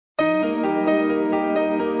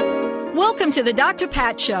Welcome to the Dr.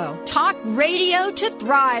 Pat Show. Talk radio to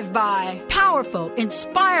thrive by. Powerful,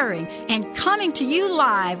 inspiring, and coming to you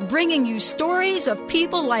live, bringing you stories of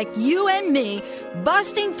people like you and me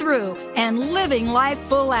busting through and living life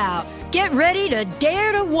full out. Get ready to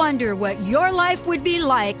dare to wonder what your life would be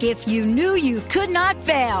like if you knew you could not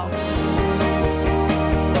fail.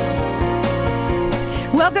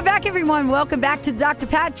 Welcome back, everyone. Welcome back to the Dr.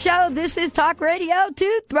 Pat Show. This is Talk Radio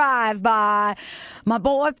to Thrive By. My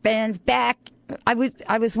boyfriend's back. I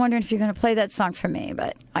was wondering if you're going to play that song for me,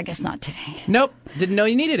 but I guess not today. Nope. Didn't know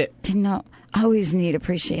you needed it. Didn't know. I always need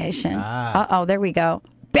appreciation. Uh-oh, there we go.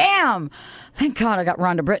 Bam! Thank God I got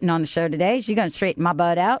Rhonda Britton on the show today. She's going to straighten my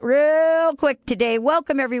butt out real quick today.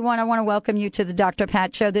 Welcome, everyone. I want to welcome you to the Dr.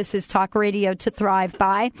 Pat Show. This is Talk Radio to Thrive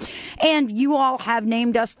By. And you all have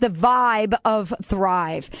named us the Vibe of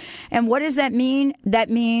Thrive. And what does that mean? That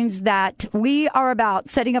means that we are about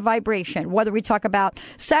setting a vibration, whether we talk about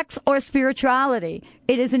sex or spirituality.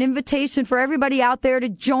 It is an invitation for everybody out there to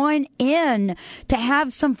join in, to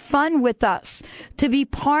have some fun with us, to be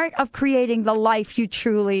part of creating the life you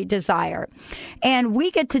truly desire. And we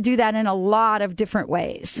get to do that in a lot of different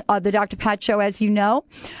ways. The Dr. Pat Show, as you know,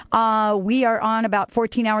 we are on about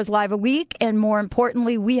 14 hours live a week. And more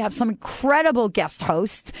importantly, we have some incredible guest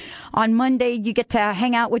hosts. On Monday, you get to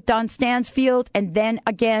hang out with Don Stansfield and then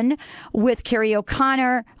again with Carrie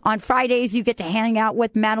O'Connor. On Fridays, you get to hang out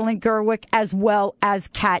with Madeline Gerwick as well as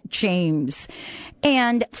Kat James.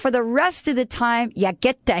 And for the rest of the time, you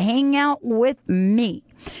get to hang out with me.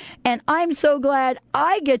 And I'm so glad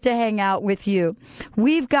I get to hang out with you.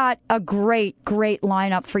 We've got a great, great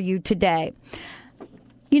lineup for you today.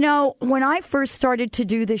 You know, when I first started to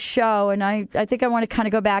do this show, and I think I want to kind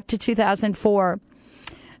of go back to 2004,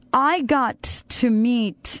 I got to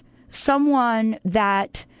meet someone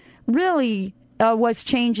that really was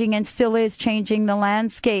changing and still is changing the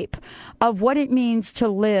landscape of what it means to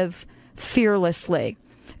live fearlessly.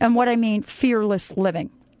 And what I mean, fearless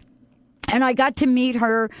living. And I got to meet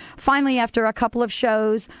her finally after a couple of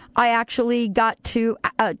shows. I actually got to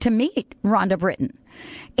meet Rhonda Britton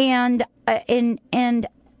and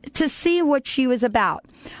to see what she was about.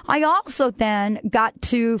 I also then got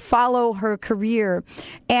to follow her career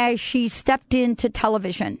as she stepped into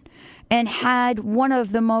television and had one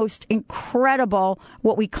of the most incredible,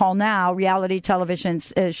 what we call now, reality television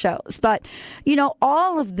shows. But, you know,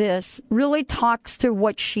 all of this really talks to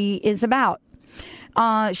what she is about.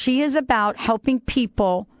 She is about helping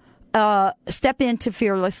people step into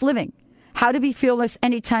fearless living. How to be fearless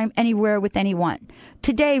anytime, anywhere, with anyone.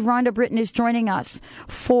 Today, Rhonda Britton is joining us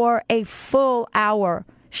for a full hour.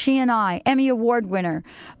 She and I, Emmy Award winner,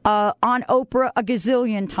 on Oprah a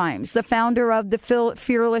gazillion times, the founder of the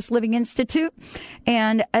Fearless Living Institute,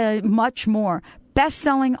 and much more.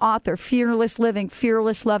 Best-selling author, Fearless Living,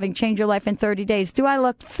 Fearless Loving, Change Your Life in 30 Days. Do I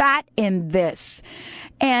look fat in this?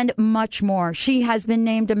 And much more. She has been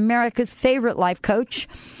named America's favorite life coach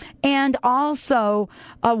and also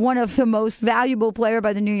one of the most valuable player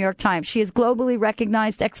by the New York Times. She is globally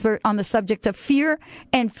recognized expert on the subject of fear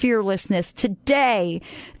and fearlessness. Today,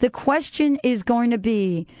 the question is going to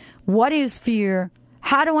be, what is fear?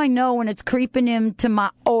 How do I know when it's creeping into my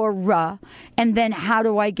aura? And then how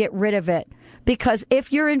do I get rid of it? Because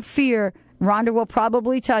if you're in fear, Rhonda will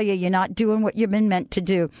probably tell you you're not doing what you've been meant to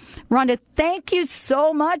do. Rhonda, thank you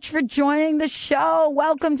so much for joining the show.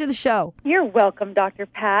 Welcome to the show. You're welcome, Dr.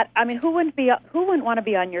 Pat. I mean, who wouldn't want to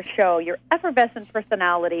be on your show? Your effervescent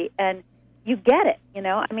personality, and you get it, you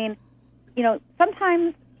know? I mean, you know,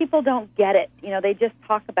 sometimes people don't get it. You know, they just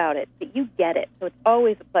talk about it, but you get it. So it's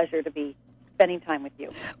always a pleasure to be spending time with you.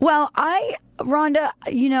 Well, Rhonda,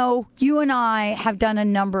 you know, you and I have done a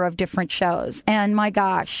number of different shows, and my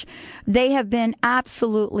gosh, they have been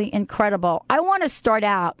absolutely incredible. I want to start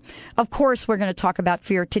out, of course, we're going to talk about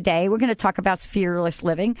fear today. We're going to talk about fearless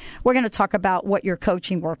living. We're going to talk about what your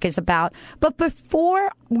coaching work is about. But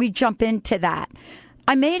before we jump into that,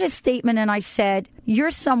 I made a statement and I said,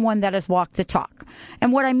 you're someone that has walked the talk.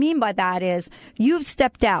 And what I mean by that is you've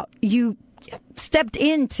stepped out. You stepped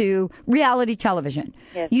into reality television.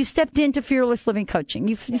 Yes. You stepped into fearless living coaching.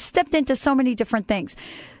 You stepped into so many different things.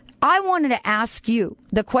 I wanted to ask you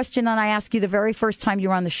the question that I asked you the very first time you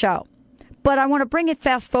were on the show, but I want to bring it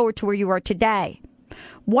fast forward to where you are today.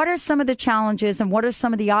 What are some of the challenges and what are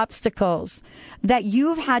some of the obstacles that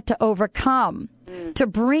you've had to overcome to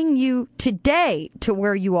bring you today to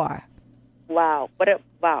where you are? Wow.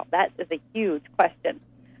 Wow. That is a huge question.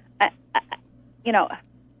 You know,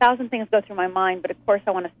 1,000 things go through my mind, but of course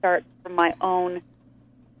I want to start from my own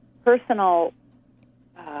personal,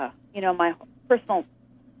 my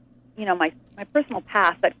personal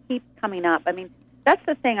past that keeps coming up. I mean, that's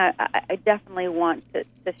the thing I definitely want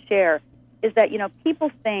to share, is that,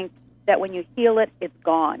 people think that when you heal it, it's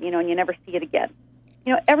gone, and you never see it again.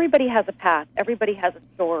 Everybody has a path. Everybody has a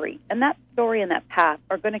story. And that story and that path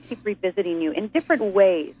are going to keep revisiting you in different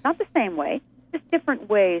ways. Not the same way, just different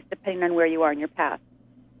ways depending on where you are in your path.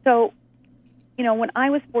 So, when I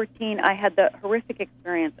was 14, I had the horrific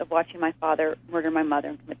experience of watching my father murder my mother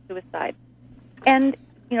and commit suicide. And,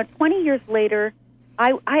 20 years later,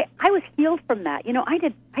 I was healed from that. I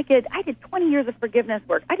did 20 years of forgiveness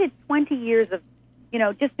work. I did 20 years of,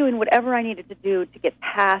 just doing whatever I needed to do to get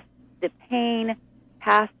past the pain,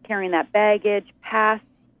 past carrying that baggage, past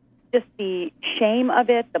just the shame of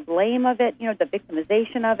it, the blame of it, the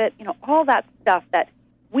victimization of it, all that stuff that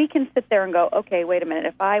we can sit there and go, okay, wait a minute,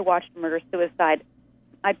 if I watched murder-suicide,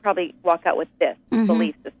 I'd probably walk out with this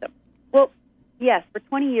belief system. Well, yes, for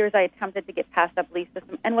 20 years I attempted to get past that belief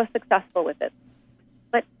system and was successful with it.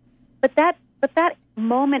 But that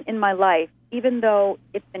moment in my life, even though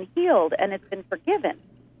it's been healed and it's been forgiven,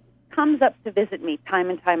 comes up to visit me time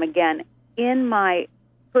and time again in my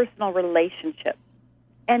personal relationships.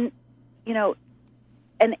 And,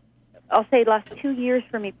 and I'll say the last 2 years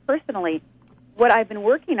for me personally, what I've been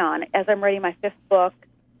working on as I'm writing my 5th book,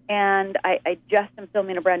 and I just am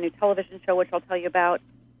filming a brand new television show, which I'll tell you about,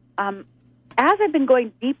 as I've been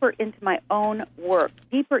going deeper into my own work,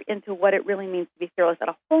 deeper into what it really means to be fearless at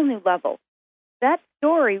a whole new level, that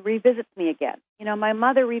story revisits me again. My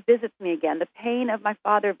mother revisits me again. The pain of my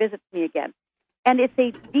father visits me again. And it's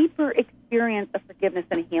a deeper experience of forgiveness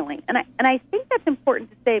and healing. And I think that's important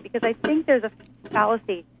to say, because I think there's a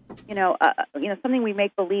fallacy, something we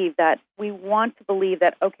make believe, that we want to believe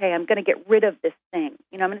that, okay, I'm going to get rid of this thing.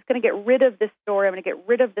 I'm just going to get rid of this story. I'm going to get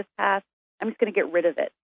rid of this past. I'm just going to get rid of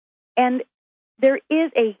it. And there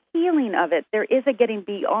is a healing of it. There is a getting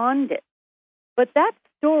beyond it. But that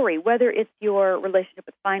story, whether it's your relationship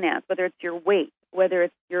with finance, whether it's your weight, whether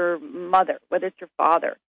it's your mother, whether it's your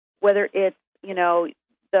father, whether it's,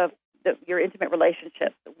 your intimate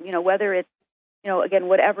relationships, whether it's, again,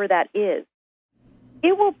 whatever that is,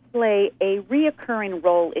 it will play a reoccurring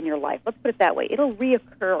role in your life. Let's put it that way. It'll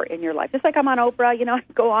reoccur in your life. Just like I'm on Oprah, I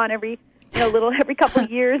go on every couple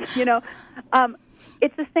of years,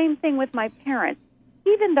 It's the same thing with my parents.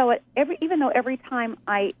 Even though every time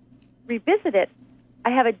I revisit it,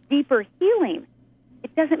 I have a deeper healing,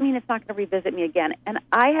 it doesn't mean it's not going to revisit me again. And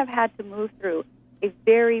I have had to move through a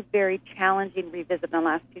very, very challenging revisit in the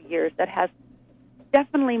last 2 years that has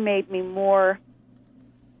definitely made me more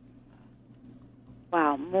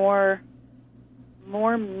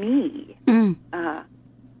me,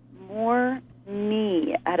 more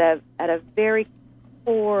me at a very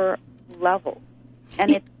core level.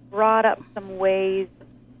 And it's brought up some ways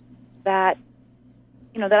that,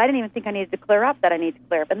 that I didn't even think I needed to clear up, that I need to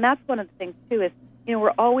clear up. And that's one of the things, too, is,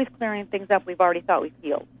 we're always clearing things up we've already thought we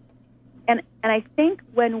healed. And I think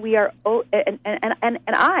when we are,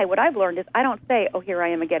 what I've learned is I don't say, oh, here I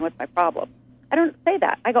am again with my problem. I don't say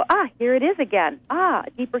that. I go, here it is again.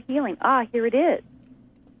 Deeper healing. Here it is.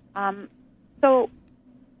 So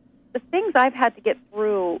the things I've had to get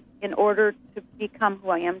through in order to become who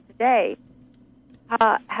I am today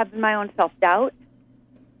have been my own self-doubt,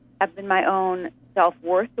 have been my own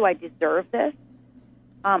self-worth. Do I deserve this?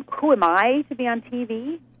 Who am I to be on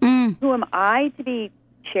TV? Who am I to be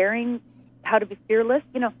sharing how to be fearless?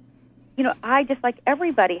 I, just like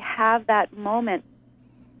everybody, have that moment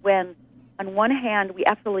when, on one hand, we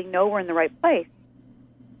absolutely know we're in the right place,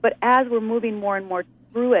 but as we're moving more and more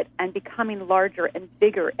through it and becoming larger and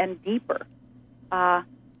bigger and deeper,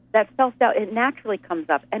 that self-doubt, it naturally comes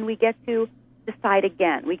up, and we get to decide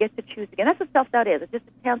again. We get to choose again. That's what self-doubt is. It's just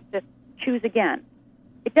a chance to choose again.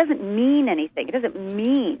 It doesn't mean anything. It doesn't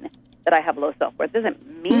mean that I have low self-worth. It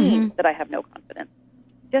doesn't mean that I have no confidence.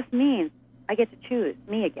 It just means I get to choose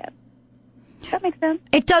me again. Does that make sense?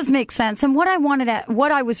 It does make sense. And what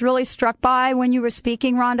I was really struck by when you were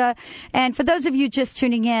speaking, Rhonda, and for those of you just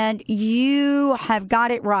tuning in, you have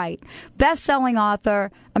got it right. Best-selling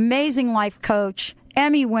author, amazing life coach,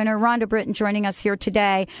 Emmy winner, Rhonda Britten, joining us here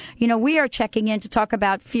today. We are checking in to talk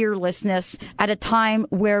about fearlessness at a time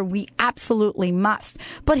where we absolutely must.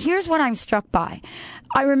 But here's what I'm struck by.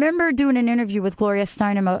 I remember doing an interview with Gloria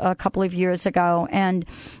Steinem a couple of years ago, and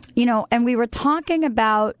we were talking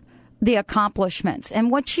about the accomplishments. And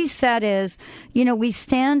what she said is, we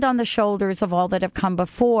stand on the shoulders of all that have come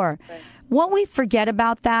before. Right. What we forget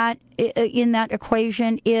about that in that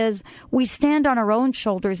equation is we stand on our own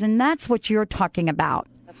shoulders, and that's what you're talking about.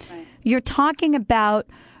 That's right. You're talking about,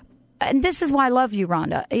 and this is why I love you,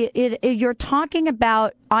 Rhonda. You're talking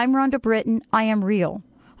about, I'm Rhonda Britten, I am real.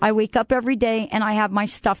 I wake up every day and I have my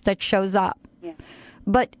stuff that shows up. Yeah.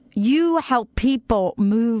 but you help people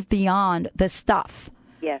move beyond the stuff.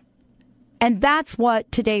 Yes. And that's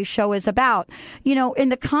what today's show is about. You know, in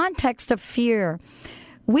the context of fear,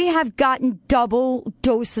 we have gotten double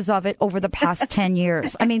doses of it over the past 10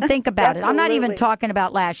 years. I mean, think about it. I'm not even talking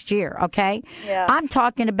about last year, okay? Yeah. I'm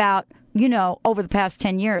talking about, you know, over the past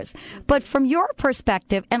 10 years. But from your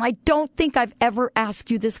perspective, and I don't think I've ever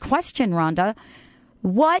asked you this question, Rhonda,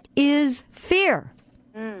 what is fear?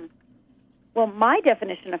 Well, my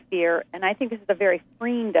definition of fear, and I think this is a very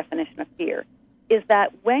freeing definition of fear, is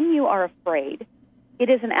that when you are afraid, it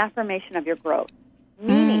is an affirmation of your growth.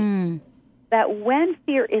 Meaning that when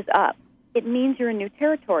fear is up, it means you're in new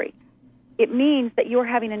territory. It means that you're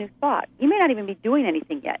having a new thought. You may not even be doing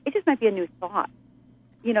anything yet. It just might be a new thought.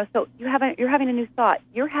 You know, so you're having a new thought.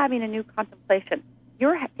 You're having a new contemplation.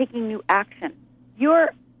 You're taking new action.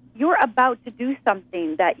 You're about to do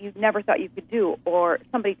something that you never thought you could do, or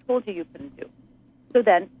somebody told you couldn't do. So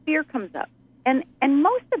then fear comes up. And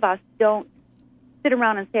most of us don't sit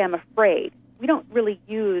around and say, I'm afraid. We don't really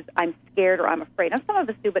use I'm scared or I'm afraid. Now, some of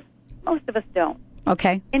us do, but most of us don't.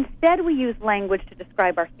 Okay. Instead, we use language to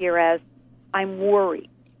describe our fear as I'm worried,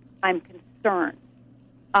 I'm concerned,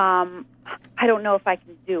 I don't know if I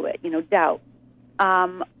can do it, doubt.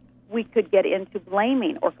 We could get into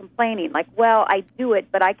blaming or complaining, like, well, I do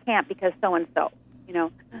it, but I can't because so-and-so,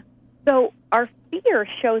 So our fear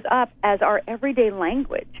shows up as our everyday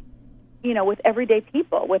language, with everyday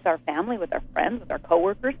people, with our family, with our friends, with our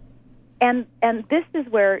coworkers. And this is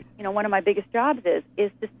where, one of my biggest jobs is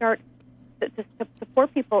to start to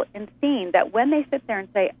support people in seeing that when they sit there and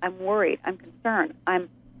say, I'm worried, I'm concerned, I'm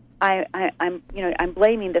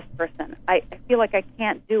blaming this person, I feel like I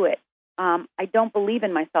can't do it, I don't believe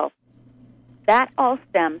in myself. That all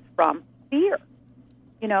stems from fear.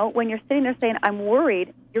 When you're sitting there saying, I'm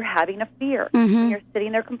worried, you're having a fear. Mm-hmm. When you're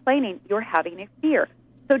sitting there complaining, you're having a fear.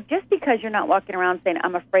 So just because you're not walking around saying,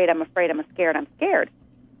 I'm afraid, I'm scared,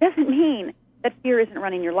 doesn't mean that fear isn't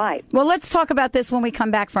running your life. Well, let's talk about this when we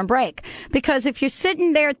come back from break. Because if you're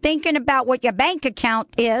sitting there thinking about what your bank account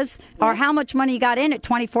is, or how much money you got in it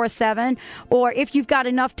 24/7, or if you've got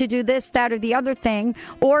enough to do this, that, or the other thing,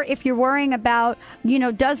 or if you're worrying about,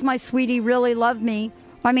 does my sweetie really love me?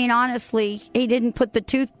 I mean, honestly, he didn't put the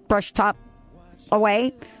toothbrush top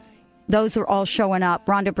away. Those are all showing up.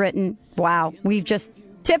 Rhonda Britten, wow. We've just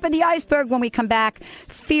tip of the iceberg when we come back.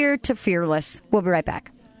 Fear to fearless. We'll be right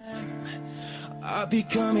back. Are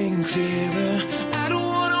becoming clearer. I don't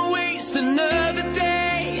want to waste another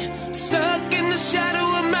day stuck in the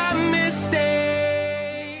shadow of my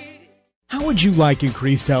mistake. How would you like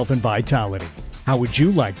increased health and vitality? How would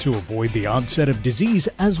you like to avoid the onset of disease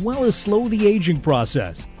as well as slow the aging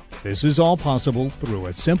process? This is all possible through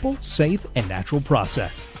a simple, safe, and natural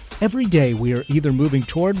process. Every day we are either moving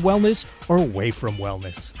toward wellness or away from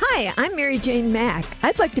wellness. Hi, I'm Mary Jane Mack.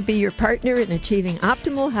 I'd like to be your partner in achieving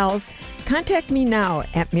optimal health. Contact me now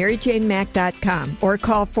at maryjanemack.com or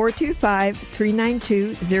call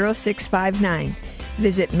 425-392-0659.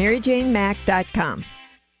 Visit maryjanemack.com.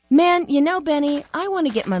 Man, Benny, I want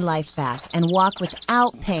to get my life back and walk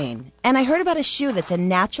without pain. And I heard about a shoe that's a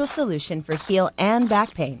natural solution for heel and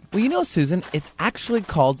back pain. Well, Susan, it's actually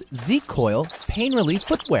called Z-Coil Pain Relief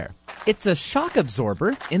Footwear. It's a shock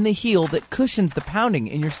absorber in the heel that cushions the pounding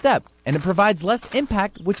in your step, and it provides less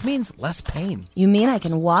impact, which means less pain. You mean I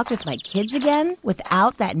can walk with my kids again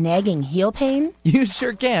without that nagging heel pain? You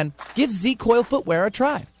sure can. Give Z-Coil Footwear a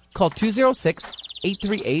try. Call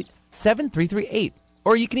 206-838-7338.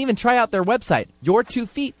 Or you can even try out their website,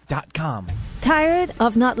 your2feet.com. Tired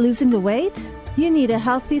of not losing the weight? You need a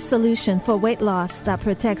healthy solution for weight loss that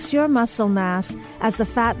protects your muscle mass as the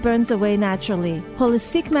fat burns away naturally.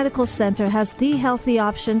 Holistic Medical Center has the healthy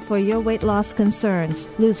option for your weight loss concerns.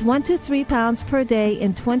 Lose 1 to 3 pounds per day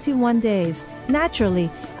in 21 days, naturally,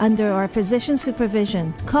 under our physician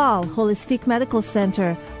supervision. Call Holistic Medical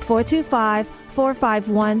Center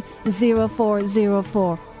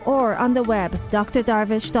 425-451-0404. or on the web,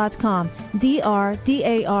 drdarvish.com,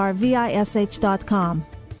 drdarvish.com.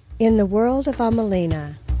 In the world of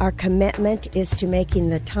Amelina, our commitment is to making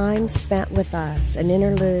the time spent with us an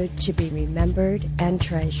interlude to be remembered and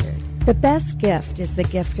treasured. The best gift is the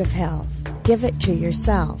gift of health. Give it to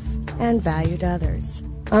yourself and valued others.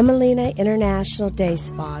 Amelina International Day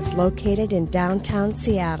Spa is located in downtown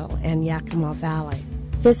Seattle and Yakima Valley.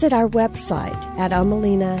 Visit our website at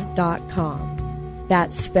amelina.com.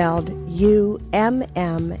 That's spelled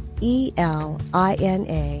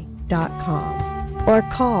UMMELINA.com. Or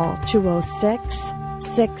call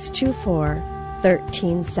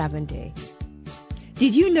 206-624-1370.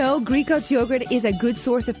 Did you know Greek God's yogurt is a good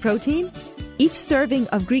source of protein? Each serving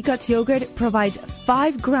of Greek God's yogurt provides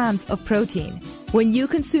 5 grams of protein. When you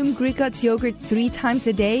consume Greek God's yogurt 3 times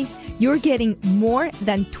a day, you're getting more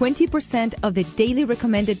than 20% of the daily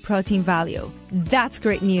recommended protein value. That's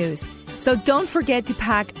great news. So don't forget to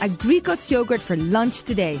pack a Greek God's yogurt for lunch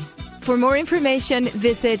today. For more information,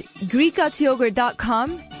 visit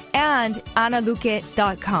GreekGodsYogurt.com and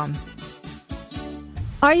AnnaLuque.com.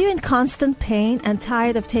 Are you in constant pain and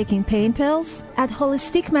tired of taking pain pills? At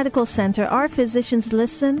Holistic Medical Center, our physicians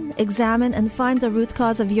listen, examine, and find the root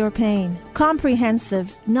cause of your pain.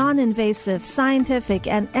 Comprehensive, non-invasive, scientific,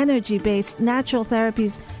 and energy-based natural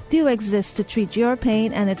therapies do exist to treat your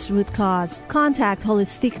pain and its root cause. Contact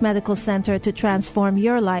Holistic Medical Center to transform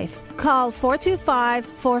your life. Call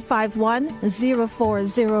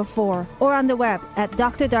 425-451-0404 or on the web at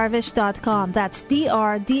drdarvish.com. That's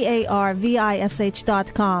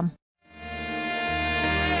drdarvish.com.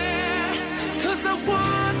 'Cause I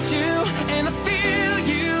want you and I feel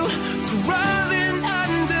you crawling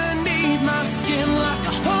underneath my skin like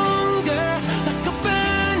a hunger, like a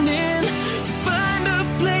burning to find a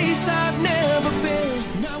place I've never been.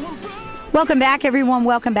 Now I'm Welcome back, everyone.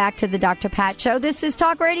 Welcome back to the Dr. Pat Show. This is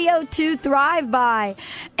Talk Radio to Thrive By.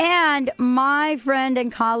 And my friend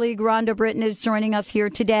and colleague, Rhonda Britton, is joining us here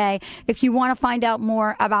today. If you want to find out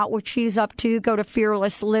more about what she's up to, go to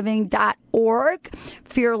fearlessliving.org,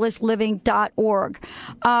 fearlessliving.org.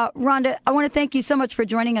 Rhonda, I want to thank you so much for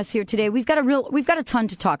joining us here today. We've got a ton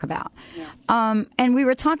to talk about. Yeah. And we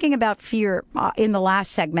were talking about fear in the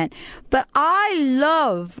last segment, but I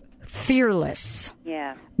love fearless.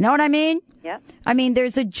 Yeah. Know what I mean? Yeah. I mean,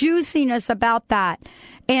 there's a juiciness about that.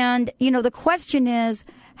 And, the question is,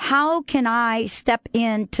 how can I step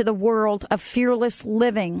into the world of fearless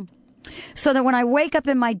living so that when I wake up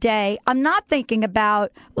in my day, I'm not thinking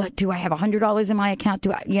about, well, do I have $100 in my account?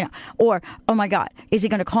 Or, oh my God, is he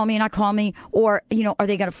going to call me and not call me? Or, are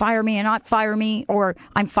they going to fire me and not fire me? Or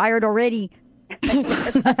I'm fired already.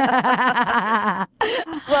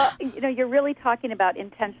 Well, you're really talking about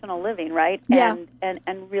intentional living, right? Yeah.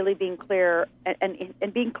 And really being clear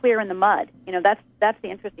and being clear in the mud. That's the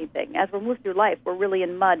interesting thing. As we move through life, we're really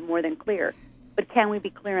in mud more than clear. But can we be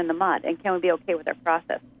clear in the mud? And can we be okay with our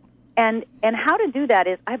process? And how to do that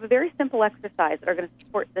is, I have a very simple exercise that are going to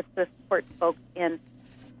support folks in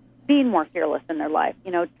being more fearless in their life.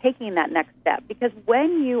 Taking that next step, because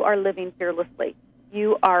when you are living fearlessly,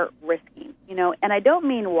 you are risking, and I don't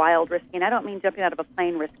mean wild risking. I don't mean jumping out of a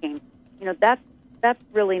plane risking. That's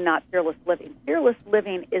really not fearless living. Fearless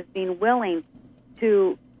living is being willing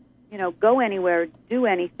to, go anywhere, do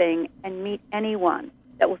anything, and meet anyone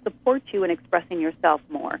that will support you in expressing yourself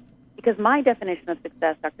more. Because my definition of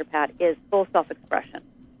success, Dr. Pat, is full self-expression.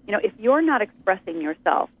 If you're not expressing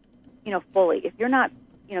yourself, fully, if you're not,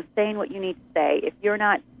 saying what you need to say, if you're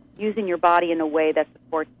not using your body in a way that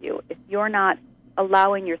supports you, if you're not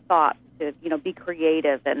allowing your thoughts to, be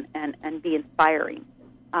creative and be inspiring.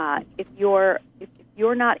 If you're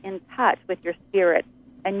not in touch with your spirit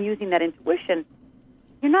and using that intuition,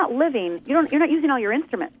 you're not living. You're not using all your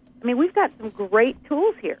instruments. I mean, we've got some great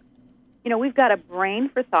tools here. We've got a brain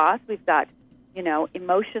for thoughts. We've got,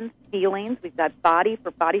 emotions, feelings. We've got body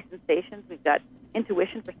for body sensations. We've got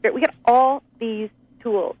intuition for spirit. We got all these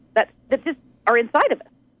tools that just are inside of us,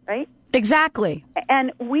 right? Exactly.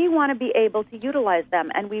 And we want to be able to utilize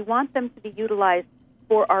them, and we want them to be utilized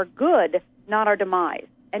for our good, not our demise.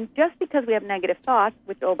 And just because we have negative thoughts,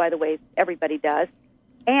 which, oh, by the way, everybody does,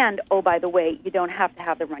 and, oh, by the way, you don't have to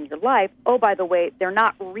have them run your life, oh, by the way, they're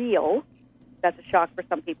not real. That's a shock for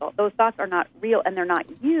some people. Those thoughts are not real, and they're not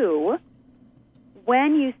you.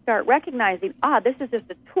 When you start recognizing, this is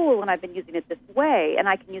just a tool, and I've been using it this way, and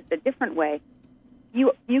I can use it a different way,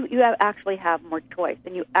 you actually have more choice,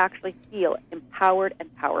 and you actually feel empowered and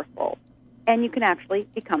powerful, and you can actually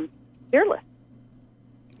become fearless.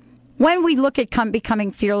 When we look at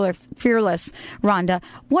becoming fearless, Rhonda,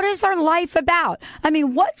 what is our life about? I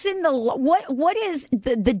mean, what is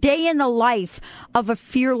the day in the life of a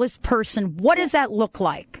fearless person? What does that look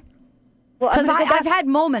like? Because I've had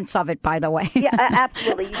moments of it, by the way. Yeah,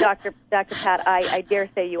 absolutely. Dr. Pat, I dare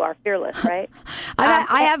say you are fearless, right?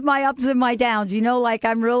 I have my ups and my downs. Like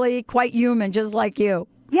I'm really quite human, just like you.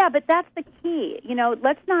 Yeah, but that's the key.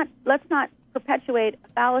 Let's not perpetuate a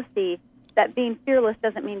fallacy that being fearless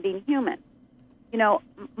doesn't mean being human.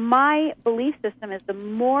 My belief system is the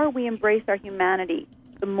more we embrace our humanity,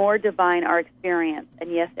 the more divine our experience.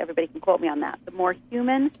 And yes, everybody can quote me on that. The more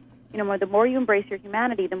human, the more you embrace your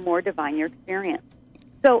humanity, the more divine your experience.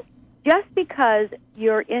 So just because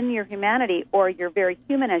you're in your humanity or you're very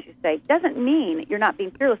human, as you say, doesn't mean you're not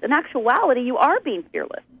being fearless. In actuality, you are being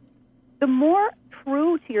fearless. The more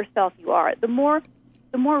true to yourself you are, the more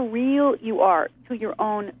real you are to your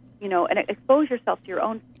own, and expose yourself to your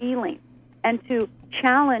own feelings and to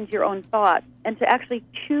challenge your own thoughts and to actually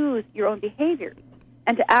choose your own behaviors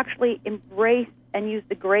and to actually embrace and use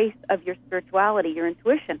the grace of your spirituality, your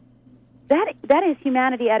intuition. That is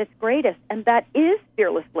humanity at its greatest, and that is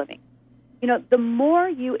fearless living. The more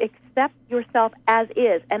you accept yourself as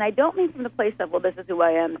is, and I don't mean from the place of, well, this is who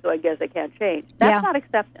I am, so I guess I can't change. That's not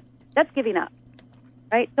acceptance. That's giving up,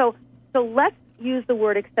 right? So let's use the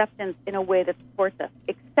word acceptance in a way that supports us.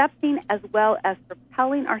 Accepting as well as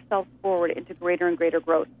propelling ourselves forward into greater and greater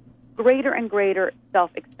growth, greater and greater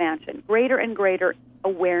self-expansion, greater and greater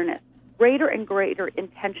awareness, greater and greater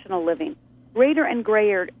intentional living, greater and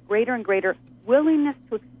greater willingness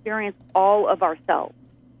to experience all of ourselves.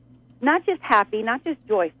 Not just happy, not just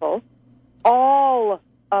joyful, all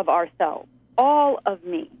of ourselves, all of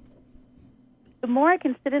me. The more I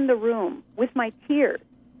can sit in the room with my tears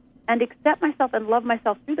and accept myself and love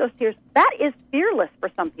myself through those tears, that is fearless for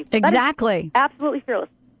some people. Exactly. Absolutely fearless.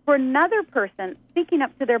 For another person, speaking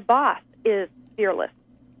up to their boss is fearless.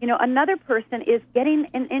 Another person is getting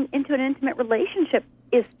into an intimate relationship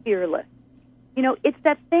is fearless. It's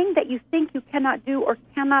that thing that you think you cannot do or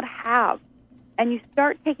cannot have, and you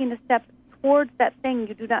start taking the steps towards that thing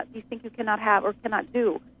you think you cannot have or cannot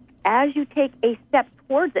do. As you take a step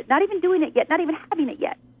towards it, not even doing it yet, not even having it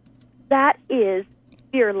yet, that is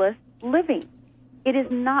fearless living. It is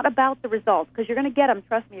not about the results, because you're going to get them.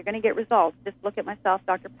 Trust me, you're going to get results. Just look at myself,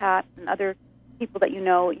 Dr. Pat, and other people that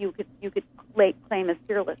you could claim as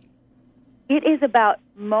fearless. It is about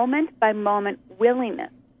moment by moment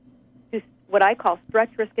willingness to what I call stretch,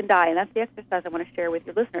 risk, and die, and that's the exercise I want to share with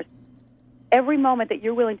your listeners. Every moment that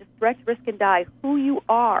you're willing to stretch, risk, and die who you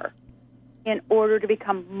are in order to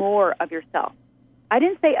become more of yourself. I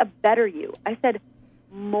didn't say a better you. I said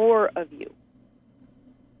more of you.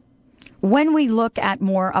 When we look at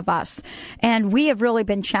more of us, and we have really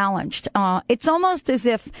been challenged, it's almost as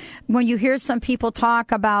if when you hear some people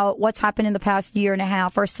talk about what's happened in the past year and a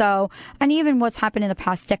half or so, and even what's happened in the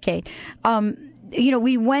past decade,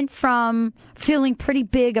 we went from feeling pretty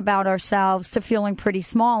big about ourselves to feeling pretty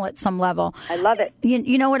small at some level. I love it.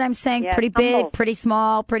 You know what I'm saying? Yeah, pretty big, humble. pretty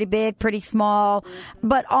small, pretty big, pretty small. Mm-hmm.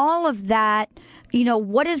 But all of that,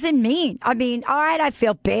 what does it mean? I mean, all right, I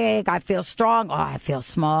feel big, I feel strong, I feel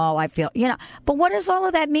small, I feel, but what does all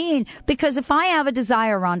of that mean? Because if I have a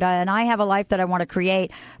desire, Rhonda, and I have a life that I want to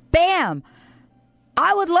create, bam,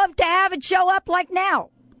 I would love to have it show up like now.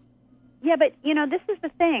 Yeah, but, this is the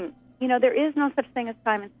thing. There is no such thing as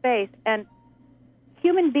time and space. And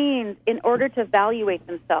human beings, in order to evaluate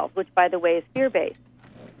themselves, which, by the way, is fear-based,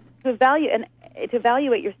 to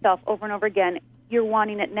evaluate yourself over and over again, you're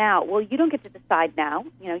wanting it now. Well, you don't get to decide now.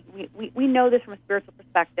 We know this from a spiritual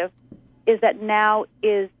perspective, is that now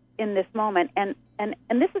is in this moment. And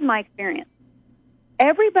this is my experience.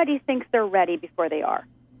 Everybody thinks they're ready before they are.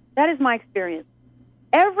 That is my experience.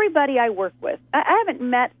 Everybody I work with, I haven't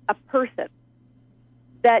met a person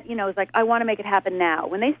that, is like, I want to make it happen now.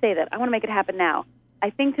 When they say that, I want to make it happen now, I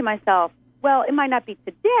think to myself, well, it might not be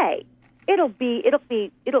today.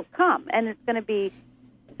 It'll come, and it's going to be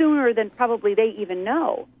sooner than probably they even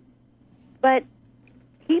know. But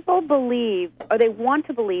people believe, or they want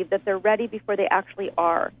to believe, that they're ready before they actually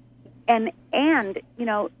are. And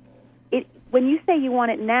when you say you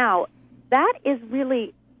want it now, that is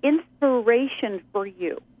really inspiration for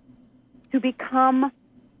you to become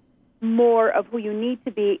more of who you need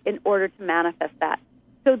to be in order to manifest that.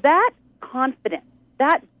 So that confidence,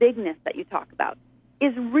 that bigness that you talk about,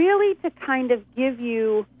 is really to kind of give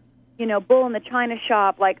you, bull in the china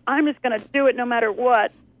shop, like, I'm just going to do it no matter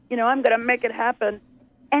what. I'm going to make it happen.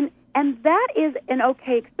 And that is an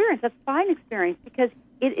okay experience. That's a fine experience, because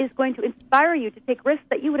it is going to inspire you to take risks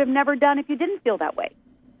that you would have never done if you didn't feel that way.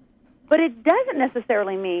 But it doesn't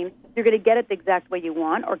necessarily mean you're going to get it the exact way you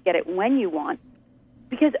want or get it when you want.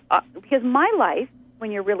 Because my life,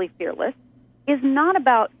 when you're really fearless, is not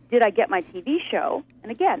about, did I get my TV show?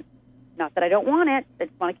 And again, not that I don't want it. I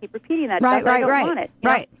just want to keep repeating that. Right. I don't want it.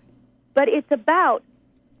 Right. But it's about,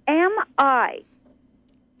 am I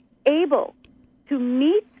able to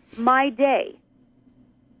meet my day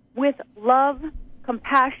with love,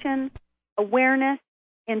 compassion, awareness,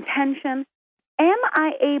 intention? Am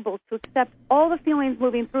I able to accept all the feelings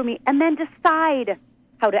moving through me and then decide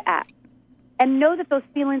how to act? And know that those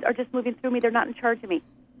feelings are just moving through me. They're not in charge of me.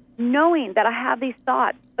 Knowing that I have these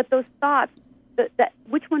thoughts, but those thoughts, that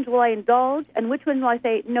which ones will I indulge and which ones will I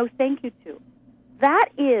say no thank you to? That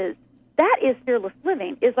is fearless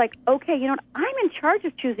living. Is like, okay, I'm in charge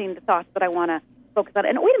of choosing the thoughts that I want to focus on.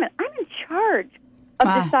 And wait a minute, I'm in charge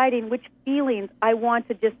of deciding which feelings I want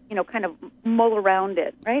to just, kind of mull around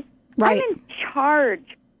it, right? Right. I'm in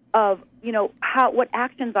charge of, what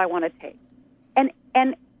actions I want to take.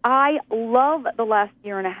 And I love the last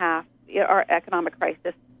year and a half, our economic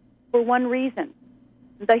crisis, for one reason.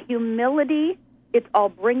 The humility it's all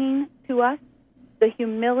bringing to us, the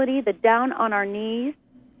humility, the down on our knees,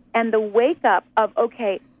 and the wake up of,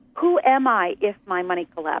 okay, who am I if my money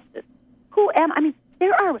collapses? Who am I? I mean,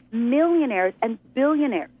 there are millionaires and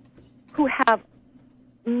billionaires who have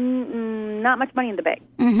not much money in the bank,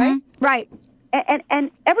 right?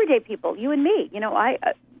 And everyday people, you and me, you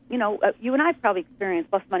and I've probably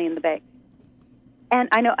experienced less money in the bank, and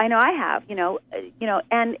I know I have,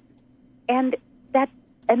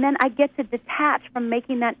 and then I get to detach from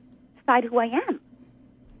making that decide who I am.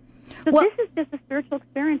 So this is just a spiritual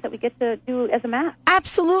experience that we get to do as a mass.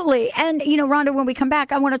 Absolutely. And, Rhonda, when we come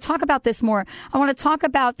back, I want to talk about this more. I want to talk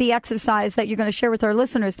about the exercise that you're going to share with our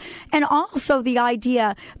listeners, and also the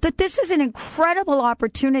idea that this is an incredible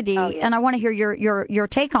opportunity, and I want to hear your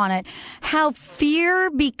take on it, how fear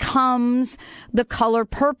becomes the color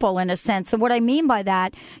purple in a sense. And what I mean by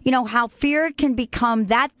that, how fear can become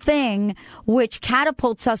that thing which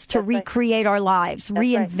catapults us to recreate our lives,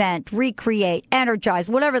 reinvent, recreate, energize,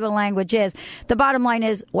 whatever the language is. The bottom line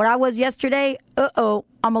is, what I was yesterday,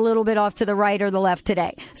 I'm a little bit off to the right or the left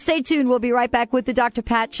today. Stay tuned. We'll be right back with the Dr.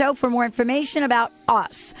 Pat Show. For more information about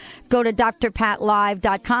us, go to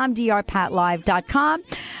drpatlive.com, drpatlive.com.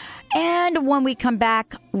 And when we come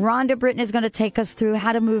back, Rhonda Britton is going to take us through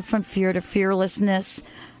how to move from fear to fearlessness.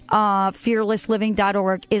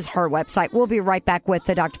 Fearlessliving.org is her website. We'll be right back with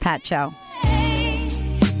the Dr. Pat Show.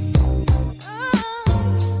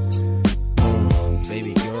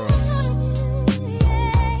 Baby girl.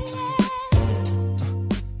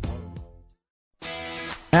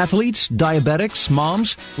 Athletes, diabetics,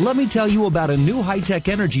 moms, let me tell you about a new high-tech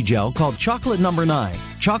energy gel called Chocolate No. 9.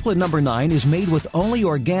 Chocolate No. 9 is made with only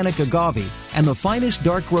organic agave and the finest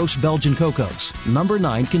dark roast Belgian cocos. No.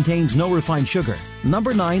 9 contains no refined sugar. No.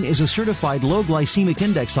 9 is a certified low glycemic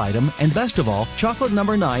index item, and best of all, Chocolate No.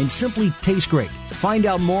 9 simply tastes great. Find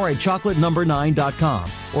out more at chocolatenumber9.com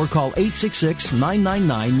or call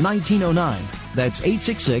 866-999-1909. That's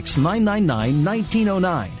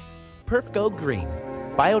 866-999-1909. Perf Go Green.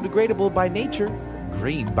 Biodegradable by nature,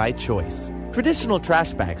 green by choice. Traditional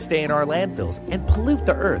trash bags stay in our landfills and pollute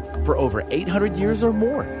the earth for over 800 years or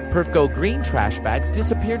more. Perf Go Green trash bags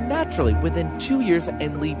disappear naturally within 2 years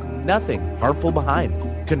and leave nothing harmful behind.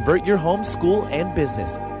 Convert your home, school, and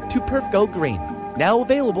business to Perf Go Green. Now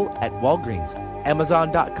available at Walgreens,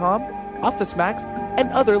 Amazon.com, OfficeMax,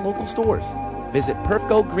 and other local stores. Visit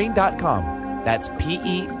perfgogreen.com. That's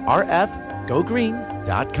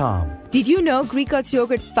PERFGoGreen.com. Did you know Greek God's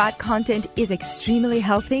yogurt fat content is extremely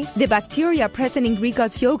healthy? The bacteria present in Greek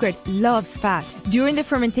God's yogurt loves fat. During the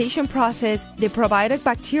fermentation process, the probiotic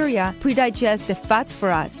bacteria predigest the fats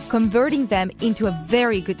for us, converting them into a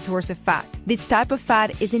very good source of fat. This type of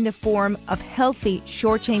fat is in the form of healthy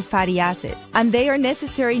short-chain fatty acids, and they are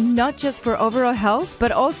necessary not just for overall health,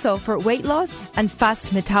 but also for weight loss and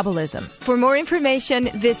fast metabolism. For more information,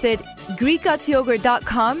 visit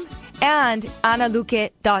GreekGodsYogurt.com and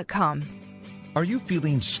AnnaLuque.com. Are you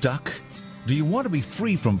feeling stuck? Do you want to be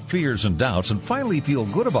free from fears and doubts and finally feel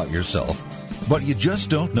good about yourself, but you just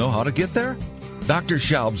don't know how to get there? Dr.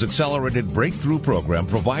 Schaub's Accelerated Breakthrough Program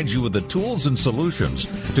provides you with the tools and solutions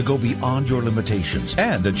to go beyond your limitations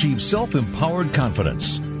and achieve self-empowered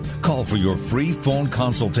confidence. Call for your free phone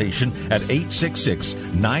consultation at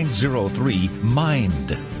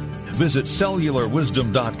 866-903-MIND. Visit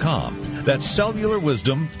cellularwisdom.com. That's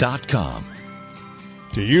cellularwisdom.com.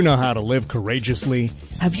 Do you know how to live courageously?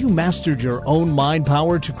 Have you mastered your own mind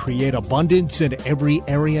power to create abundance in every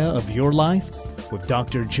area of your life? With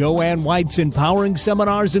Dr. Joanne White's empowering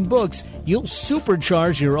seminars and books, you'll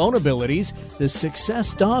supercharge your own abilities. The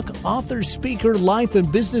Success Doc, author, speaker, life,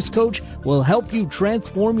 and business coach will help you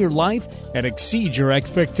transform your life and exceed your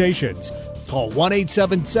expectations. Call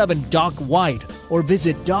 1-877-DOC-WHITE or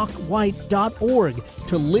visit docwhite.org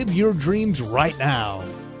to live your dreams right now.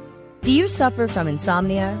 Do you suffer from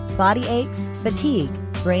insomnia, body aches, fatigue,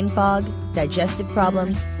 brain fog, digestive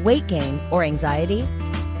problems, weight gain, or anxiety?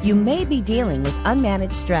 You may be dealing with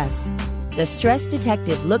unmanaged stress. The Stress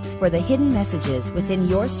Detective looks for the hidden messages within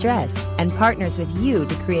your stress and partners with you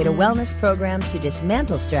to create a wellness program to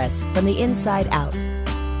dismantle stress from the inside out.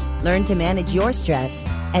 Learn to manage your stress,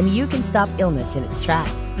 and you can stop illness in its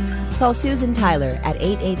tracks. Call Susan Tyler at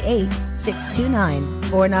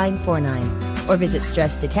 888-629-4949 or visit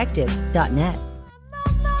stressdetective.net.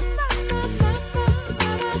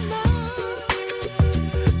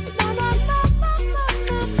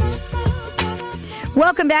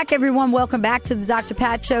 Welcome back, everyone. Welcome back to the Dr.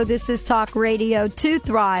 Pat Show. This is Talk Radio to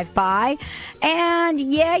Thrive By. And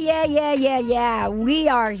yeah. We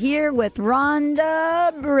are here with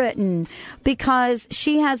Rhonda Britton because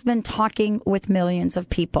she has been talking with millions of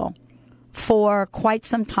people for quite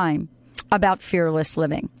some time about fearless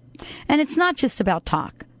living. And it's not just about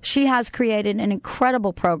talk. She has created an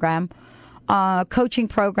incredible program, coaching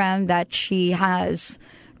program that she has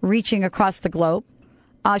reaching across the globe.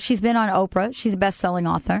 She's been on Oprah. She's a best-selling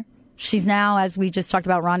author. She's now, as we just talked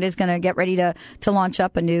about, Rhonda is going to get ready to launch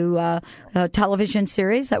up a new television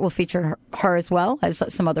series that will feature her as well as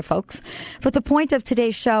some other folks. But the point of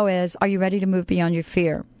today's show is, are you ready to move beyond your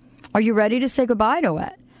fear? Are you ready to say goodbye to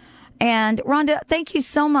it? And Rhonda, thank you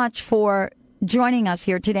so much for joining us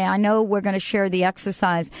here today. I know we're going to share the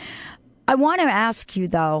exercise. I want to ask you,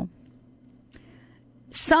 though,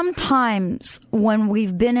 sometimes when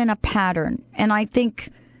we've been in a pattern, and I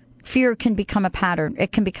think fear can become a pattern,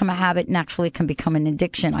 it can become a habit, and actually can become an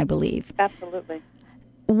addiction, I believe. Absolutely.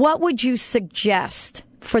 What would you suggest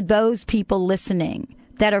for those people listening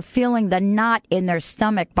that are feeling the knot in their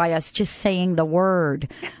stomach by us just saying the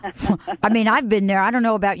word? I mean, I've been there. I don't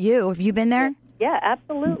know about you. Have you been there? Yeah,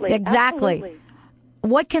 absolutely. Exactly. Absolutely.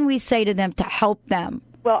 What can we say to them to help them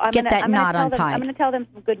get that knot untied? I'm going to tell them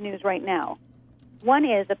some good news right now. One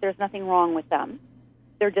is that there's nothing wrong with them.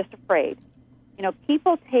 They're just afraid. You know,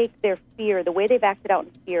 people take their fear, the way they've acted out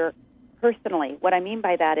in fear, personally. What I mean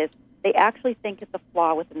by that is they actually think it's a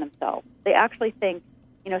flaw within themselves. They actually think,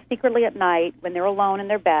 you know, secretly at night when they're alone in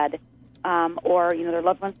their bed, or, you know, their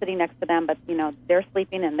loved one's sitting next to them, but, you know, they're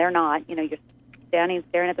sleeping and they're not. You know, you're standing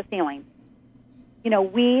staring at the ceiling. You know,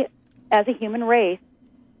 we, as a human race,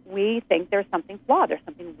 we think there's something flawed. There's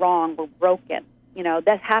something wrong. We're broken. You know,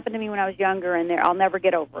 that happened to me when I was younger, and I'll never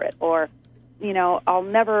get over it. Or, you know, I'll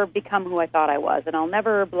never become who I thought I was, and I'll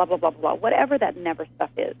never blah, blah, blah, blah, whatever that never stuff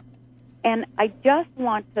is. And I just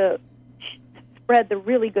want to spread the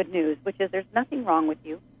really good news, which is there's nothing wrong with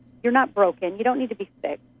you. You're not broken. You don't need to be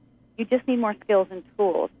fixed. You just need more skills and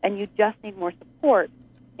tools, and you just need more support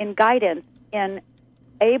and guidance and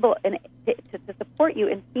to support you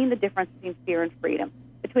in seeing the difference between fear and freedom,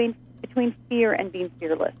 between fear and being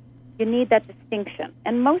fearless. You need that distinction.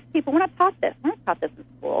 And most people, we're not taught this. We're not taught this in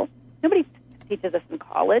school. Nobody teaches us in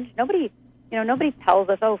college. Nobody tells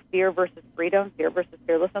us, oh, fear versus freedom, fear versus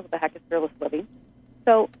fearlessness. What the heck is fearless living?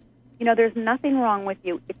 So, you know, there's nothing wrong with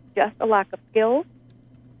you. It's just a lack of skills,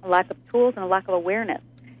 a lack of tools, and a lack of awareness.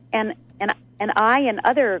 And I and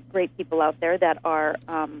other great people out there that are,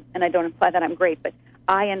 and I don't imply that I'm great, but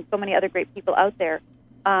I and so many other great people out there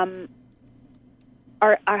have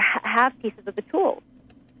pieces of the tools.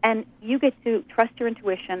 And you get to trust your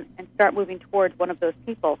intuition and start moving towards one of those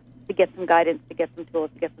people to get some guidance, to get some tools,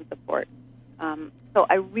 to get some support. So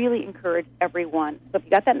I really encourage everyone. So if you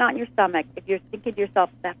got that knot in your stomach, if you're thinking to yourself,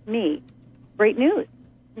 that's me, great news.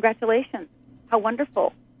 Congratulations. How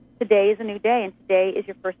wonderful. Today is a new day, and today is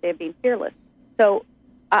your first day of being fearless. So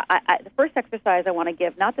the first exercise I want to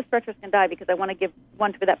give, not the stretchers can die, because I want to give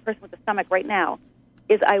one to that person with the stomach right now,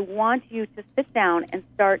 is I want you to sit down and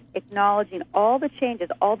start acknowledging all the changes,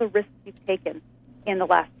 all the risks you've taken in the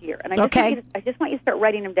last year. And I just want you to start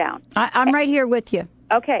writing them down. I'm right here with you.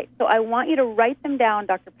 Okay, so I want you to write them down,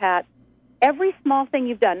 Dr. Pat. Every small thing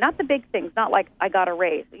you've done, not the big things, not like I got a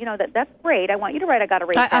raise. You know, that's great. I want you to write I got a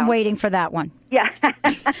raise. I'm waiting for that one. Yeah.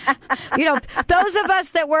 You know, those of us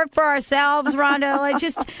that work for ourselves, Rhonda, like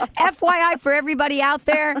just FYI for everybody out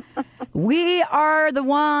there, we are the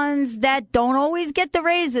ones that don't always get the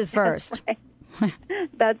raises first.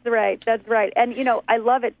 That's right. That's right. And, you know, I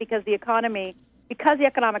love it because the economic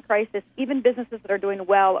crisis, even businesses that are doing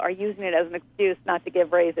well are using it as an excuse not to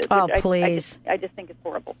give raises. Oh, please. I just think it's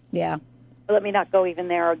horrible. Yeah. Let me not go even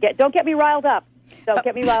there. Or don't get me riled up. Don't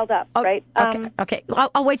get me riled up, right? Okay.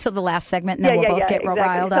 I'll wait till the last segment, and then we'll both get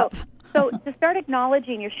riled up. So to start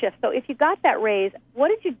acknowledging your shift. So if you got that raise, what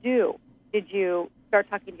did you do? Did you start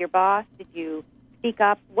talking to your boss? Did you speak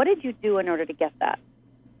up? What did you do in order to get that?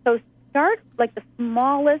 So start like the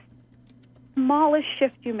smallest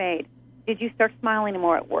shift you made. Did you start smiling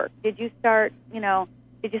more at work? Did you start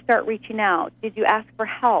reaching out? Did you ask for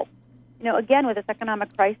help? You know, again, with this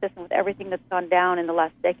economic crisis and with everything that's gone down in the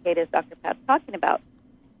last decade, as Dr. Pat's talking about,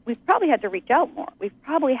 we've probably had to reach out more. We've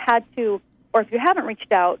probably had to, or if you haven't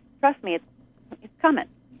reached out, trust me, it's coming,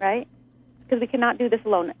 right? Because we cannot do this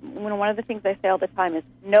alone. One of the things I say all the time is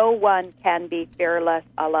no one can be fearless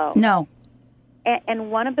alone. No.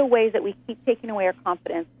 And one of the ways that we keep taking away our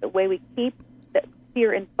confidence, the way we keep the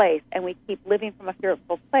fear in place and we keep living from a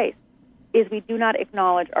fearful place, is we do not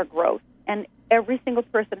acknowledge our growth. And every single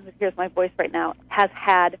person who hears my voice right now has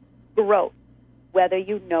had growth. whether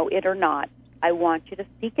you know it or not. I want you to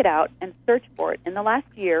seek it out and search for it in the last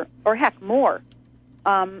year, or heck, more,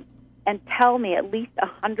 and tell me at least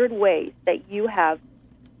 100 ways that you have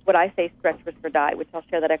what I say stretch, risk, or die, which I'll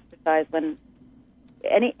share that exercise when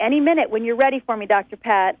any minute when you're ready for me, Dr.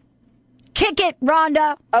 Pat. Kick it,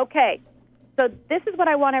 Rhonda. Okay. So this is what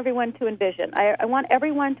I want everyone to envision. I want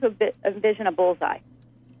everyone to envision a bullseye.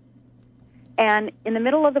 And in the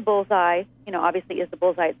middle of the bullseye, obviously is the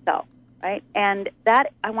bullseye itself, right? And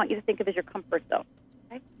that I want you to think of as your comfort zone.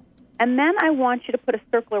 Okay? And then I want you to put a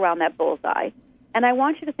circle around that bullseye. And I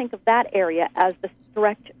want you to think of that area as the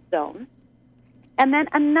stretch zone. And then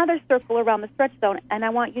another circle around the stretch zone, and I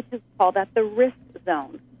want you to call that the risk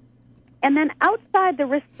zone. And then outside the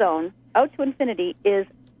risk zone, out to infinity, is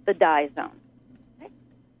the die zone. Okay?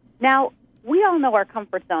 Now, we all know our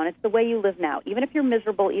comfort zone. It's the way you live now. Even if you're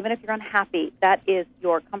miserable, even if you're unhappy, that is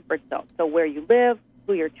your comfort zone. So where you live,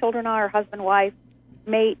 who your children are, husband, wife,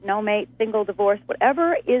 mate, no mate, single, divorced,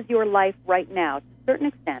 whatever is your life right now, to a certain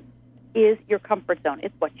extent, is your comfort zone.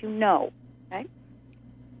 It's what you know. Okay?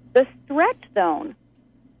 The stretch zone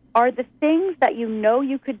are the things that you know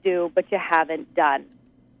you could do, but you haven't done.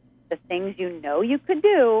 The things you know you could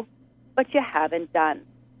do, but you haven't done.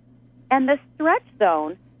 And the stretch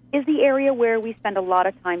zone is the area where we spend a lot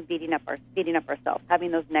of time beating up ourselves,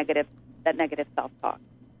 having that negative self-talk.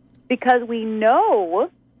 Because we know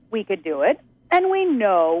we could do it, and we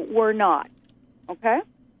know we're not. Okay?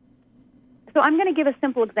 So I'm going to give a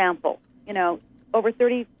simple example. Over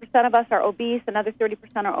 30% of us are obese, another 30%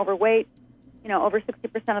 are overweight. Over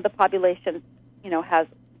 60% of the population, has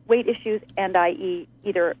weight issues, and i.e.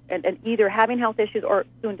 either having health issues or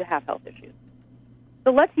soon to have health issues.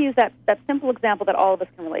 So let's use that simple example that all of us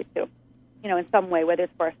can relate to, in some way, whether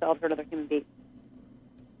it's for ourselves or another human being.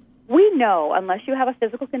 We know, unless you have a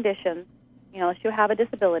physical condition, unless you have a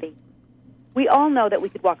disability, we all know that we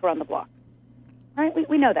could walk around the block. Right?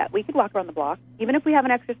 We know that. We could walk around the block. Even if we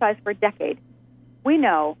haven't exercised for a decade, we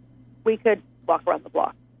know we could walk around the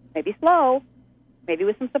block. Maybe slow, maybe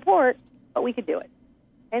with some support, but we could do it.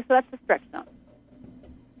 Okay, so that's the stretch zone.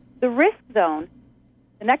 The risk zone,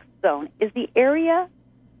 the next zone, is the area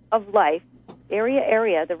of life,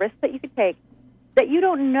 the risk that you could take, that you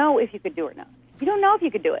don't know if you could do or not. You don't know if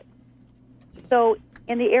you could do it. So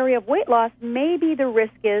in the area of weight loss, maybe the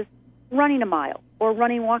risk is running a mile or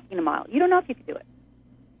walking a mile. You don't know if you could do it.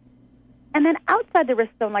 And then outside the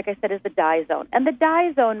risk zone, like I said, is the die zone. And the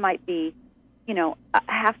die zone might be, a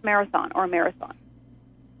half marathon or a marathon.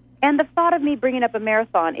 And the thought of me bringing up a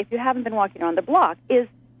marathon, if you haven't been walking around the block, is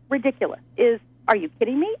ridiculous. Are you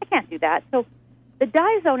kidding me? I can't do that. So the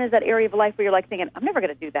die zone is that area of life where you're like thinking, I'm never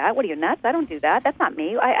going to do that. What are you, nuts? I don't do that. That's not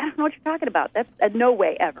me. I don't know what you're talking about. That's no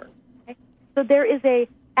way ever. Okay? So there is a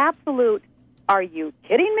absolute, are you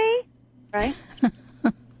kidding me? Right?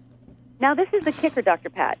 Now, this is the kicker, Dr.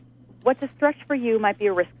 Pat. What's a stretch for you might be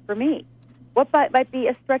a risk for me. What might be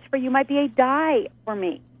a stretch for you might be a die for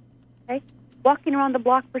me. Okay? Walking around the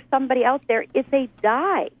block for somebody out there, it's a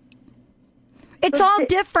die. It's all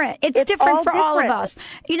different. It's different for all of us.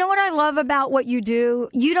 You know what I love about what you do?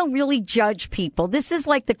 You don't really judge people. This is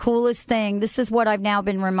like the coolest thing. This is what I've now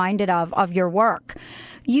been reminded of your work.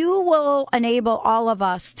 You will enable all of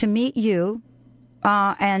us to meet you.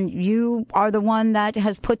 And you are the one that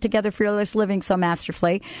has put together Fearless Living so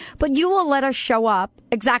masterfully. But you will let us show up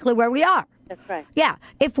exactly where we are. That's right. Yeah.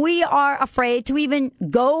 If we are afraid to even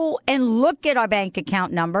go and look at our bank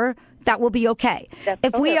account number, that will be okay.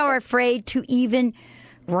 If we are afraid to even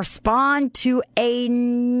respond to a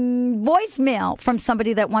voicemail from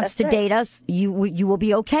somebody that wants to date us, you will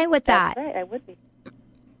be okay with that. That's right. I would be.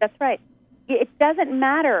 That's right. It doesn't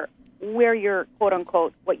matter where you're, quote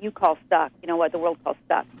unquote, what you call stuck, what the world calls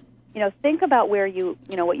stuck. Think about where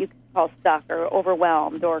what you call stuck or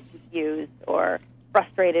overwhelmed or confused or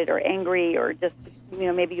frustrated or angry or just,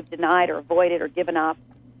 maybe you've denied or avoided or given up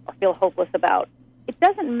or feel hopeless about. It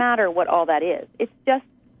doesn't matter what all that is. It's just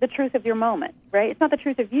the truth of your moment, right? It's not the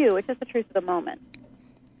truth of you. It's just the truth of the moment.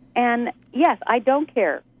 And, yes, I don't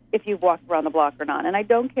care if you've walked around the block or not, and I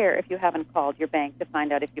don't care if you haven't called your bank to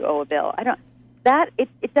find out if you owe a bill.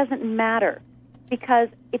 It doesn't matter because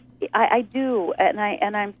I do,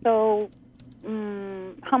 and I'm so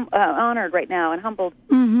honored right now and humbled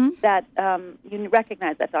that you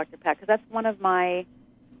recognize that, Dr. Pat, because that's one of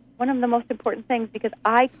the most important things, because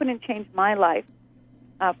I couldn't change my life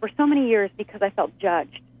for so many years because I felt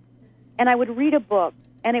judged. And I would read a book,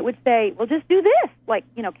 and it would say, well, just do this, like,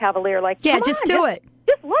 cavalier, like, yeah, just do it.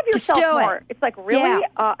 Just love yourself more. It. It's like, really? Yeah.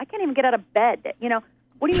 I can't even get out of bed,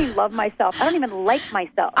 What do you mean love myself? I don't even like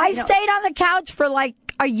myself. I stayed on the couch for like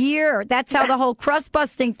a year. That's how the whole crust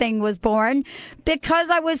busting thing was born, because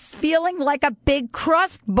I was feeling like a big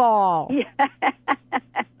crust ball. Yeah.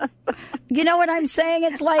 You know what I'm saying?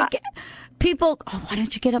 It's like people, why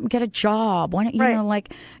don't you get up and get a job? Why don't you,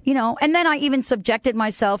 and then I even subjected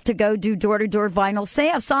myself to go do door-to-door vinyl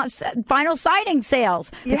siding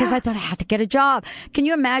sales because I thought I had to get a job. Can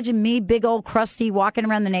you imagine me, big old crusty, walking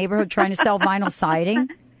around the neighborhood trying to sell vinyl siding?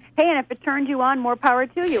 Hey, and if it turned you on, more power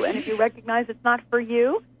to you. And if you recognize it's not for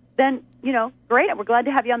you, then, great. We're glad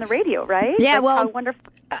to have you on the radio, right? Yeah, How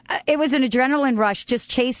wonderful. It was an adrenaline rush,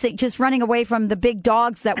 just running away from the big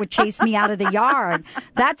dogs that would chase me out of the yard.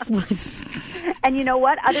 And you know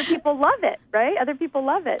what? Other people love it, right? Other people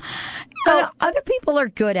love it. So other people are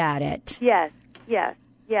good at it. Yes.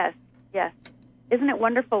 Isn't it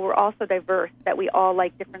wonderful we're all so diverse, that we all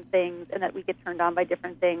like different things and that we get turned on by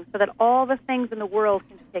different things, so that all the things in the world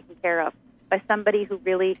can be taken care of by somebody who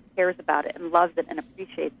really cares about it and loves it and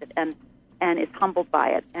appreciates it and is humbled by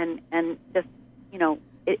it and just,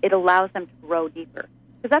 it allows them to grow deeper.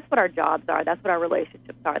 Because that's what our jobs are. That's what our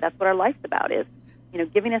relationships are. That's what our life's about, is,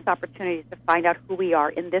 giving us opportunities to find out who we are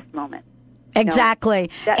in this moment.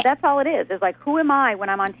 Exactly. That's all it is. It's like, who am I when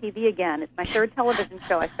I'm on TV again? It's my third television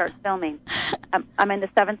show I start filming. I'm in the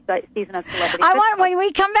 7th season of Celebrity. When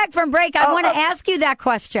we come back from break, I want to ask you that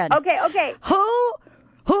question. Okay.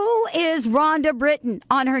 Who is Rhonda Britton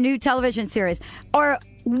on her new television series? Or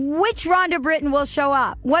which Rhonda Britton will show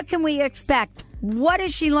up? What can we expect? What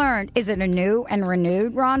has she learned? Is it a new and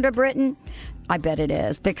renewed Rhonda Britton? I bet it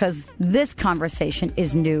is, because this conversation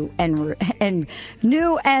is new and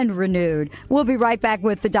renewed. We'll be right back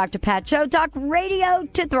with the Dr. Pat Show. Talk radio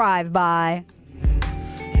to thrive by.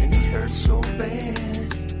 And it hurts so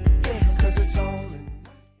bad, 'cause it's all.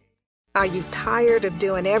 Are you tired of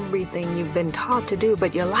doing everything you've been taught to do,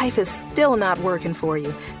 but your life is still not working for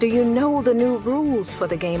you? Do you know the new rules for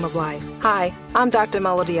the game of life? Hi, I'm Dr.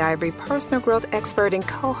 Melody Ivory, personal growth expert and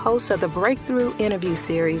co-host of the Breakthrough interview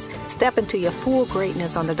series, Step Into Your Full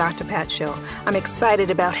Greatness on the Dr. Pat Show. I'm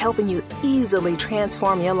excited about helping you easily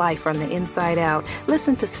transform your life from the inside out.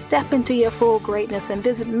 Listen to Step Into Your Full Greatness and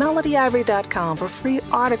visit melodyivory.com for free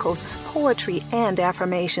articles, poetry, and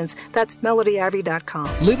affirmations. That's melodyivory.com.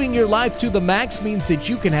 Living your life to the max means that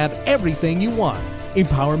you can have everything you want.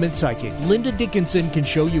 Empowerment psychic Linda Dickinson can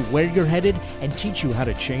show you where you're headed and teach you how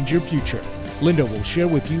to change your future. Linda will share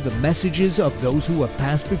with you the messages of those who have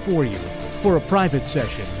passed before you. For a private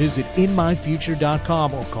session, visit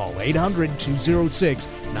inmyfuture.com or call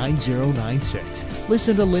 800-206-9096.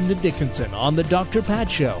 Listen to Linda Dickinson on The Dr. Pat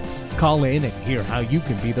Show. Call in and hear how you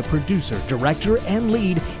can be the producer, director, and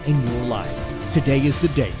lead in your life. Today is the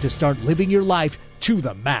day to start living your life to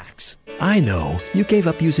the max. I know. You gave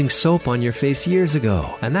up using soap on your face years ago,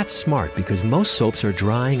 and that's smart because most soaps are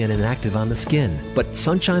drying and inactive on the skin. But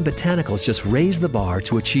Sunshine Botanicals just raised the bar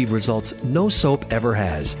to achieve results no soap ever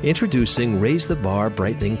has. Introducing Raise the Bar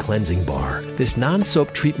Brightening Cleansing Bar. This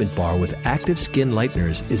non-soap treatment bar with active skin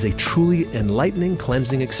lighteners is a truly enlightening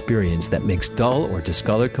cleansing experience that makes dull or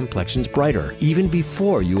discolored complexions brighter, even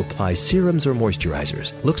before you apply serums or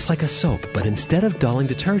moisturizers. Looks like a soap, but instead of dulling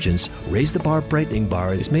detergents, Raise the Bar Brightening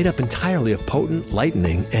Bar is made up entirely of potent,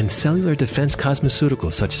 lightening, and cellular defense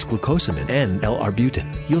cosmeceuticals such as glucosamine and L-arbutin.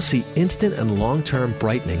 You'll see instant and long-term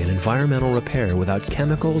brightening and environmental repair without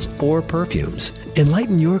chemicals or perfumes.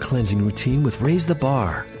 Enlighten your cleansing routine with Raise the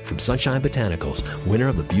Bar. From Sunshine Botanicals, winner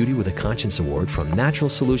of the Beauty with a Conscience Award from Natural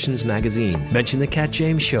Solutions magazine. Mention the Cat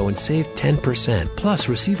James Show and save 10%. Plus,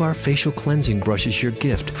 receive our facial cleansing brush as your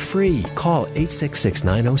gift, free. Call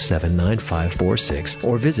 866-907-9546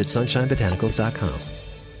 or visit sunshinebotanicals.com.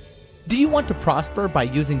 Do you want to prosper by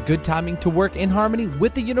using good timing to work in harmony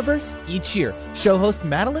with the universe? Each year, show host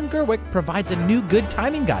Madeline Gerwick provides a new good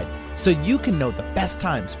timing guide so you can know the best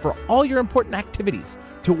times for all your important activities.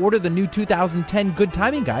 To order the new 2010 Good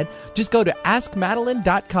Timing Guide, just go to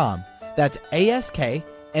askmadeline.com. That's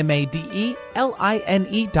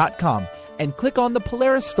AskMadeline.com and click on the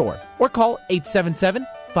Polaris store or call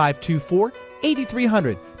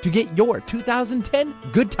 877-524-8300 to get your 2010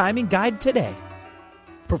 Good Timing Guide today.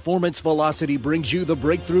 Performance Velocity brings you the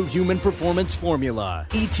Breakthrough Human Performance Formula,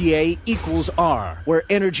 ETA equals R, where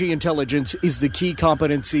energy intelligence is the key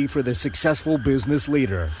competency for the successful business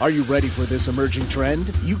leader. Are you ready for this emerging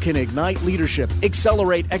trend? You can ignite leadership,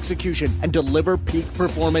 accelerate execution, and deliver peak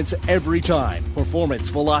performance every time. Performance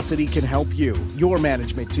Velocity can help you, your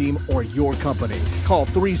management team, or your company. Call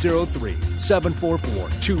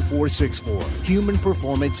 303-744-2464. Human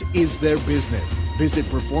performance is their business. Visit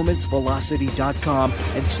performancevelocity.com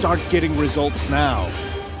and start getting results now.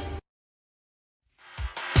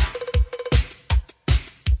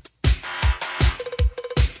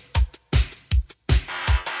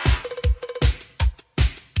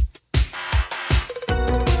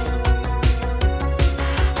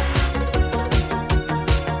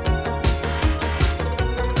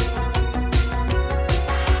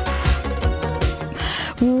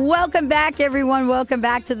 Welcome back, everyone. Welcome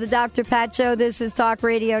back to the Dr. Pat Show. This is Talk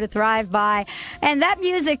Radio to Thrive By. And that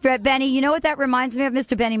music, Benny, you know what that reminds me of?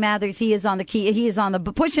 Mr. Benny Mathers. He is on the key. He is on the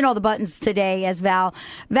pushing all the buttons today as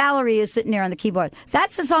Valerie is sitting there on the keyboard.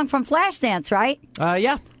 That's the song from Flashdance, right?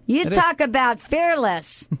 Yeah. You talk about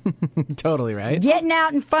fearless. Totally right. Getting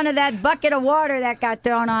out in front of that bucket of water that got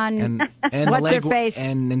thrown on what's her face?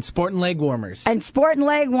 And sport and leg warmers. And sport and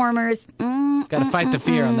leg warmers. Got to fight the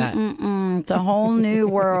fear on that. It's a whole new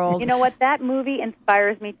world. You know what? That movie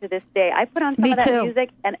inspires me to this day. I put on some of that music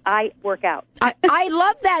and I work out. I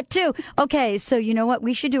love that too. Okay, so you know what?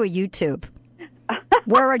 We should do a YouTube.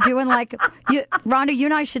 Where we're doing Rhonda, you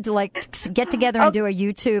and I should get together and do a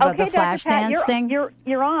YouTube of the Flashdance thing.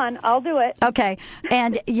 You're on. I'll do it. Okay,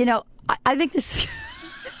 and I think this.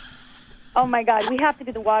 Oh my God, we have to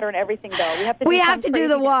do the water and everything though. We have to do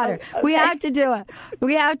the water. Okay. We have to do it.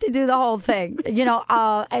 We have to do the whole thing.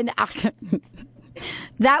 And.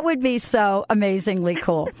 That would be so amazingly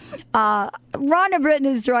cool. Rhonda Britton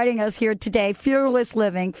is joining us here today. Fearless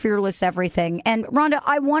living, fearless everything. And Rhonda,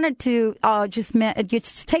 I wanted to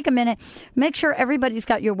just take a minute, make sure everybody's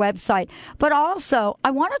got your website. But also,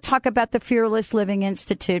 I want to talk about the Fearless Living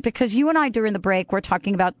Institute, because you and I, during the break, were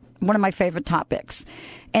talking about one of my favorite topics,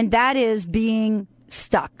 and that is being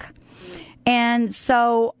stuck. And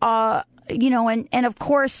so, and of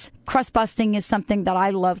course, crust busting is something that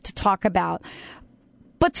I love to talk about.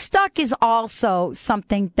 But stuck is also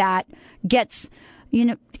something that gets,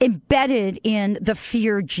 embedded in the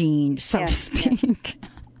fear gene, so to speak.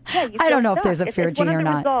 Yeah, I don't know if there's a fear gene or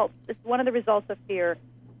not. It's one of the results of fear.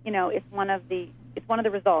 It's one of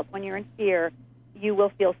the results. When you're in fear, you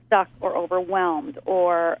will feel stuck or overwhelmed,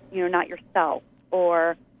 or not yourself,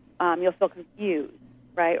 or you'll feel confused.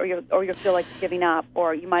 Right, or you'll feel like giving up,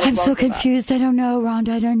 or you might. I'm so confused. I don't know, Rhonda.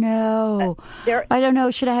 I don't know. I don't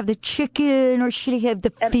know. Should I have the chicken or should I have the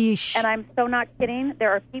fish? And I'm so not kidding.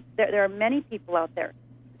 There are many people out there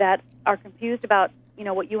that are confused about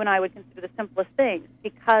what you and I would consider the simplest things,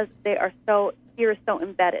 because fear is so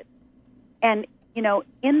embedded. And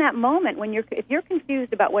in that moment when if you're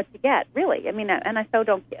confused about what to get, really, and I'm so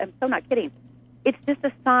not kidding. It's just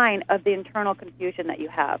a sign of the internal confusion that you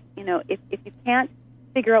have. If you can't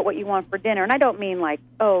figure out what you want for dinner. And I don't mean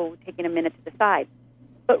taking a minute to decide.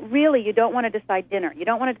 But really, you don't want to decide dinner. You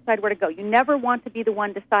don't want to decide where to go. You never want to be the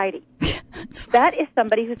one deciding. That is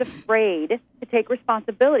somebody who's afraid to take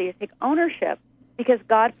responsibility, to take ownership, because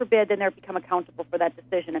God forbid then they become accountable for that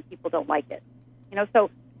decision and people don't like it. So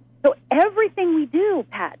everything we do,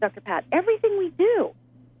 Dr. Pat, everything we do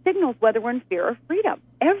signals whether we're in fear or freedom.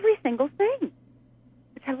 Every single thing.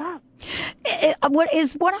 I love.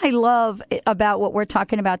 What I love about what we're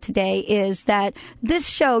talking about today is that this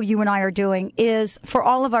show you and I are doing is for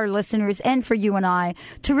all of our listeners and for you and I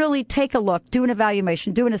to really take a look, do an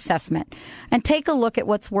evaluation, do an assessment, and take a look at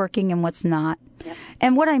what's working and what's not. Yeah.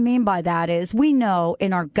 And what I mean by that is we know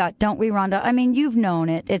in our gut, don't we, Rhonda? I mean, you've known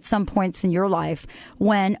it at some points in your life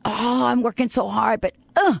when, I'm working so hard, but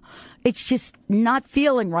it's just not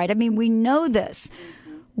feeling right. I mean, we know this.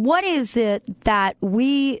 What is it that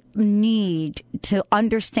we need to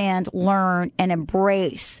understand, learn, and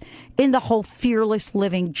embrace in the whole fearless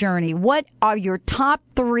living journey? What are your top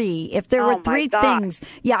three? If there were three things.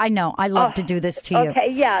 Yeah, I know. I love to do this to you.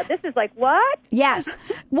 Okay, yeah. This is like what? Yes.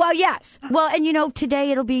 Well, yes. Well, and today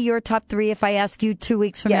it'll be your top three. If I ask you 2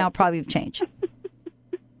 weeks from now, it'll probably change.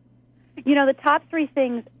 The top three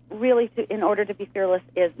things really, in order to be fearless,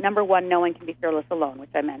 is number one, no one can be fearless alone, which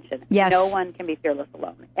I mentioned. Yes. No one can be fearless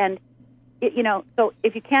alone. And, so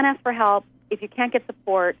if you can't ask for help, if you can't get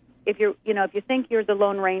support, if you think you're the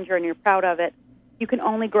Lone Ranger and you're proud of it, you can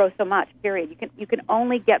only grow so much, period. You can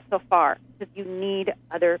only get so far because you need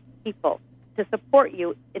other people to support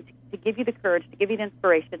you, and to give you the courage, to give you the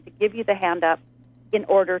inspiration, to give you the hand up in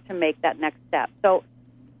order to make that next step. So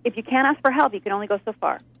if you can't ask for help, you can only go so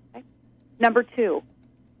far. Okay? Number two,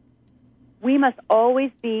 we must always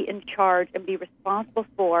be in charge and be responsible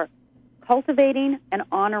for cultivating and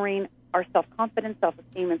honoring our self-confidence,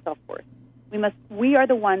 self-esteem, and self-worth. We are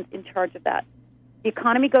the ones in charge of that. The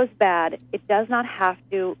economy goes bad. It does not have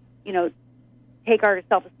to, take our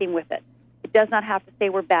self-esteem with it. It does not have to say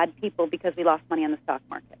we're bad people because we lost money on the stock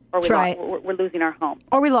market, or we're losing our home,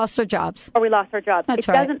 or we lost our jobs, That's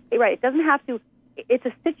right. It doesn't have to. It's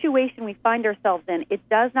a situation we find ourselves in. It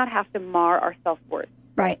does not have to mar our self-worth.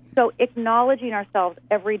 Right. So acknowledging ourselves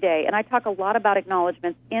every day, and I talk a lot about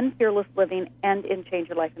acknowledgments in Fearless Living and in Change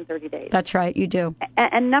Your Life in 30 Days. That's right, you do.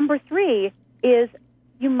 And number three is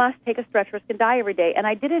you must take a stretch, risk, and die every day. And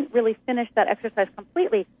I didn't really finish that exercise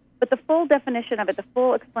completely, But the full definition of it, the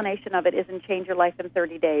full explanation of it is in Change Your Life in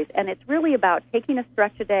 30 Days. And it's really about taking a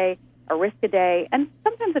stretch a day, a risk a day, and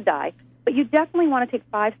sometimes a die. But you definitely want to take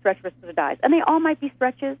 5 stretch risks a dies. And they all might be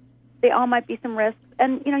stretches. They all might be some risks.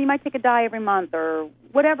 And, you might take a die every month or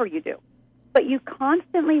whatever you do. But you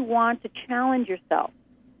constantly want to challenge yourself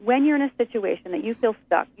when you're in a situation that you feel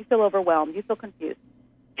stuck, you feel overwhelmed, you feel confused.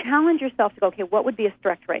 Challenge yourself to go, okay, what would be a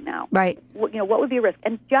stretch right now? Right. What would be a risk?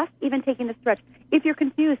 And just even taking the stretch, if you're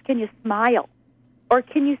confused, can you smile? Or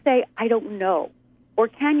can you say, I don't know? Or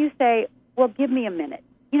can you say, well, give me a minute?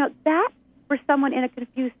 That for someone in a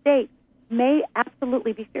confused state may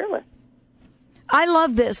absolutely be fearless. I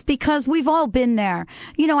love this because we've all been there.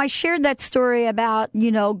 I shared that story about,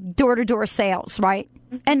 door-to-door sales, right?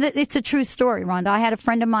 Mm-hmm. And it's a true story, Rhonda. I had a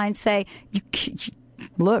friend of mine say,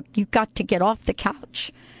 look, you've got to get off the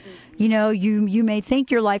couch. Mm-hmm. You may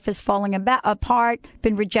think your life is falling apart,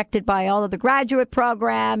 been rejected by all of the graduate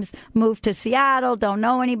programs, moved to Seattle, don't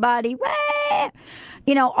know anybody,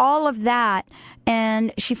 all of that.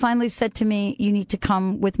 And she finally said to me, you need to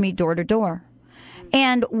come with me door to door. Mm-hmm.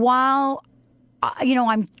 And while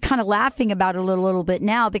I'm kind of laughing about it a little bit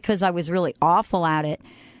now because I was really awful at it.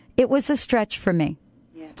 It was a stretch for me.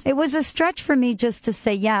 Yeah. It was a stretch for me just to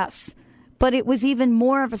say yes. But it was even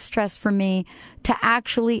more of a stress for me to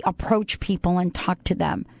actually approach people and talk to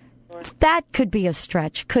them. Sure. That could be a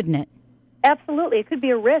stretch, couldn't it? Absolutely. It could be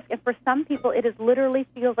a risk. And for some people, it is literally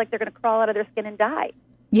feels like they're going to crawl out of their skin and die.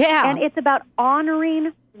 Yeah. And it's about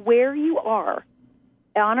honoring where you are.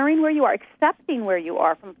 Accepting where you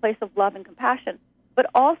are from a place of love and compassion, but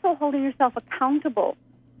also holding yourself accountable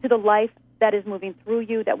to the life that is moving through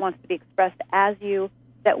you, that wants to be expressed as you,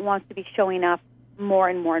 that wants to be showing up more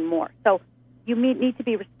and more and more. So you need to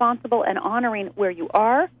be responsible and honoring where you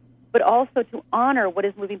are, but also to honor what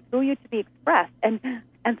is moving through you to be expressed. And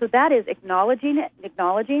so that is acknowledging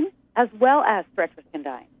as well as stretch, risk, and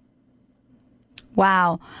dying.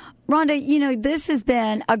 Wow. Rhonda, this has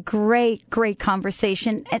been a great, great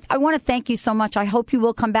conversation. I want to thank you so much. I hope you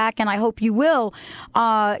will come back, and I hope you will,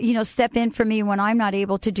 step in for me when I'm not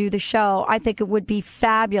able to do the show. I think it would be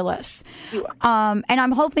fabulous. And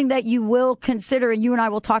I'm hoping that you will consider, and you and I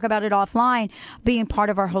will talk about it offline, being part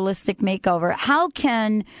of our holistic makeover. How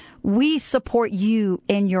can we support you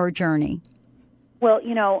in your journey? Well,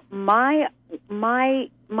 my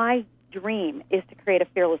dream is to create a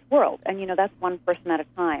fearless world, and that's one person at a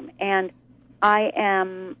time. And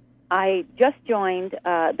I just joined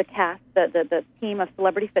the cast, the team of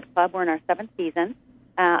Celebrity Fit Club. We're in our 7th season,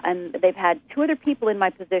 and they've had 2 other people in my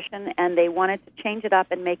position, and they wanted to change it up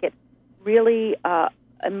and make it really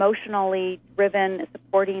emotionally driven,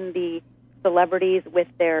 supporting the celebrities with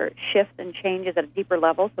their shifts and changes at a deeper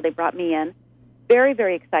level. So they brought me in. Very,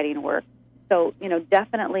 very exciting work. So,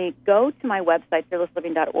 definitely go to my website,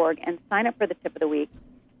 fearlessliving.org, and sign up for the tip of the week.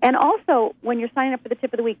 And also, when you're signing up for the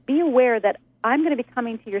tip of the week, be aware that I'm going to be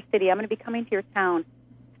coming to your city. I'm going to be coming to your town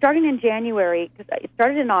starting in January, because it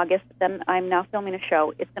started in August, but then I'm now filming a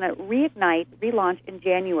show. It's going to relaunch in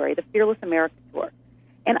January, the Fearless America Tour.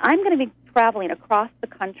 And I'm going to be traveling across the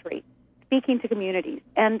country, speaking to communities.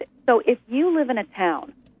 And so if you live in a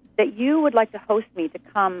town that you would like to host me to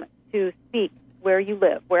come to speak where you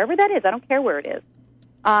live, wherever that is, I don't care where it is.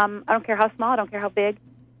 I don't care how small, I don't care how big.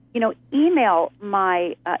 Email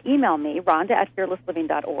me, Rhonda at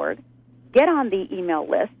fearlessliving.org. Get on the email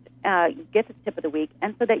list, get to the tip of the week,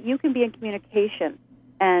 and so that you can be in communication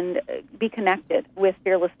and be connected with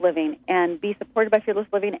Fearless Living and be supported by Fearless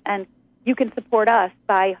Living. And you can support us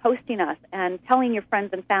by hosting us and telling your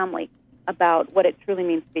friends and family about what it truly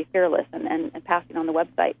means to be fearless, and passing on the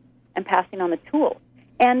website and passing on the tools.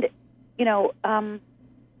 And I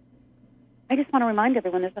just want to remind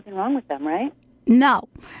everyone there's nothing wrong with them, right? No.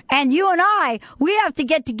 And you and we have to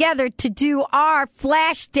get together to do our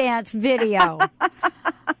flash dance video.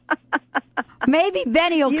 Maybe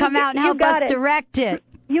Benny will come out and help us direct it.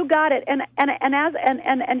 You got it. And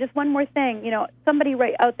just one more thing, somebody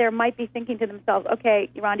right out there might be thinking to themselves,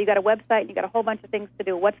 okay, Rhonda, you got a website and you got a whole bunch of things to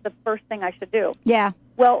do. What's the first thing I should do? Yeah.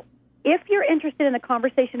 Well, if you're interested in the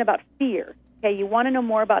conversation about fear, okay, you want to know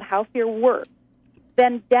more about how fear works,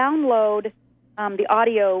 then download the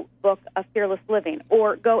audio book of Fearless Living,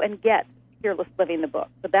 or go and get Fearless Living, the book.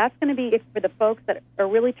 So that's going to be for the folks that are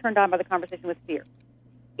really turned on by the conversation with fear.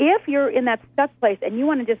 If you're in that stuck place and you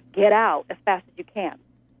want to just get out as fast as you can,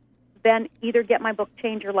 then either get my book,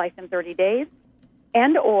 Change Your Life in 30 Days,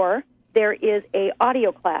 and or there is a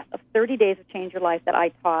audio class of 30 days of Change Your Life that I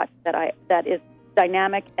taught that is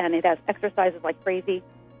dynamic, and it has exercises like crazy.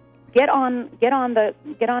 Get on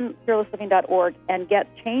fearlessliving.org and get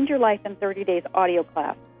Change Your Life in 30 Days audio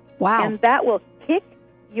class. Wow. And that will kick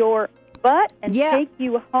your butt and take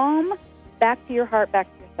you home, back to your heart, back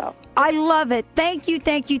to yourself. I love it. Thank you,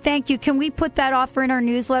 thank you, thank you. Can we put that offer in our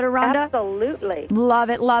newsletter, Rhonda? Absolutely. Love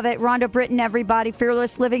it, love it. Rhonda Britton, everybody,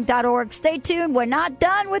 fearlessliving.org. Stay tuned. We're not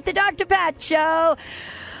done with the Dr. Pat Show.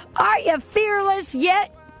 Are you fearless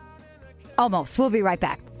yet? Almost. We'll be right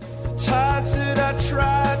back. Tides that I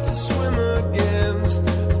tried to swim against.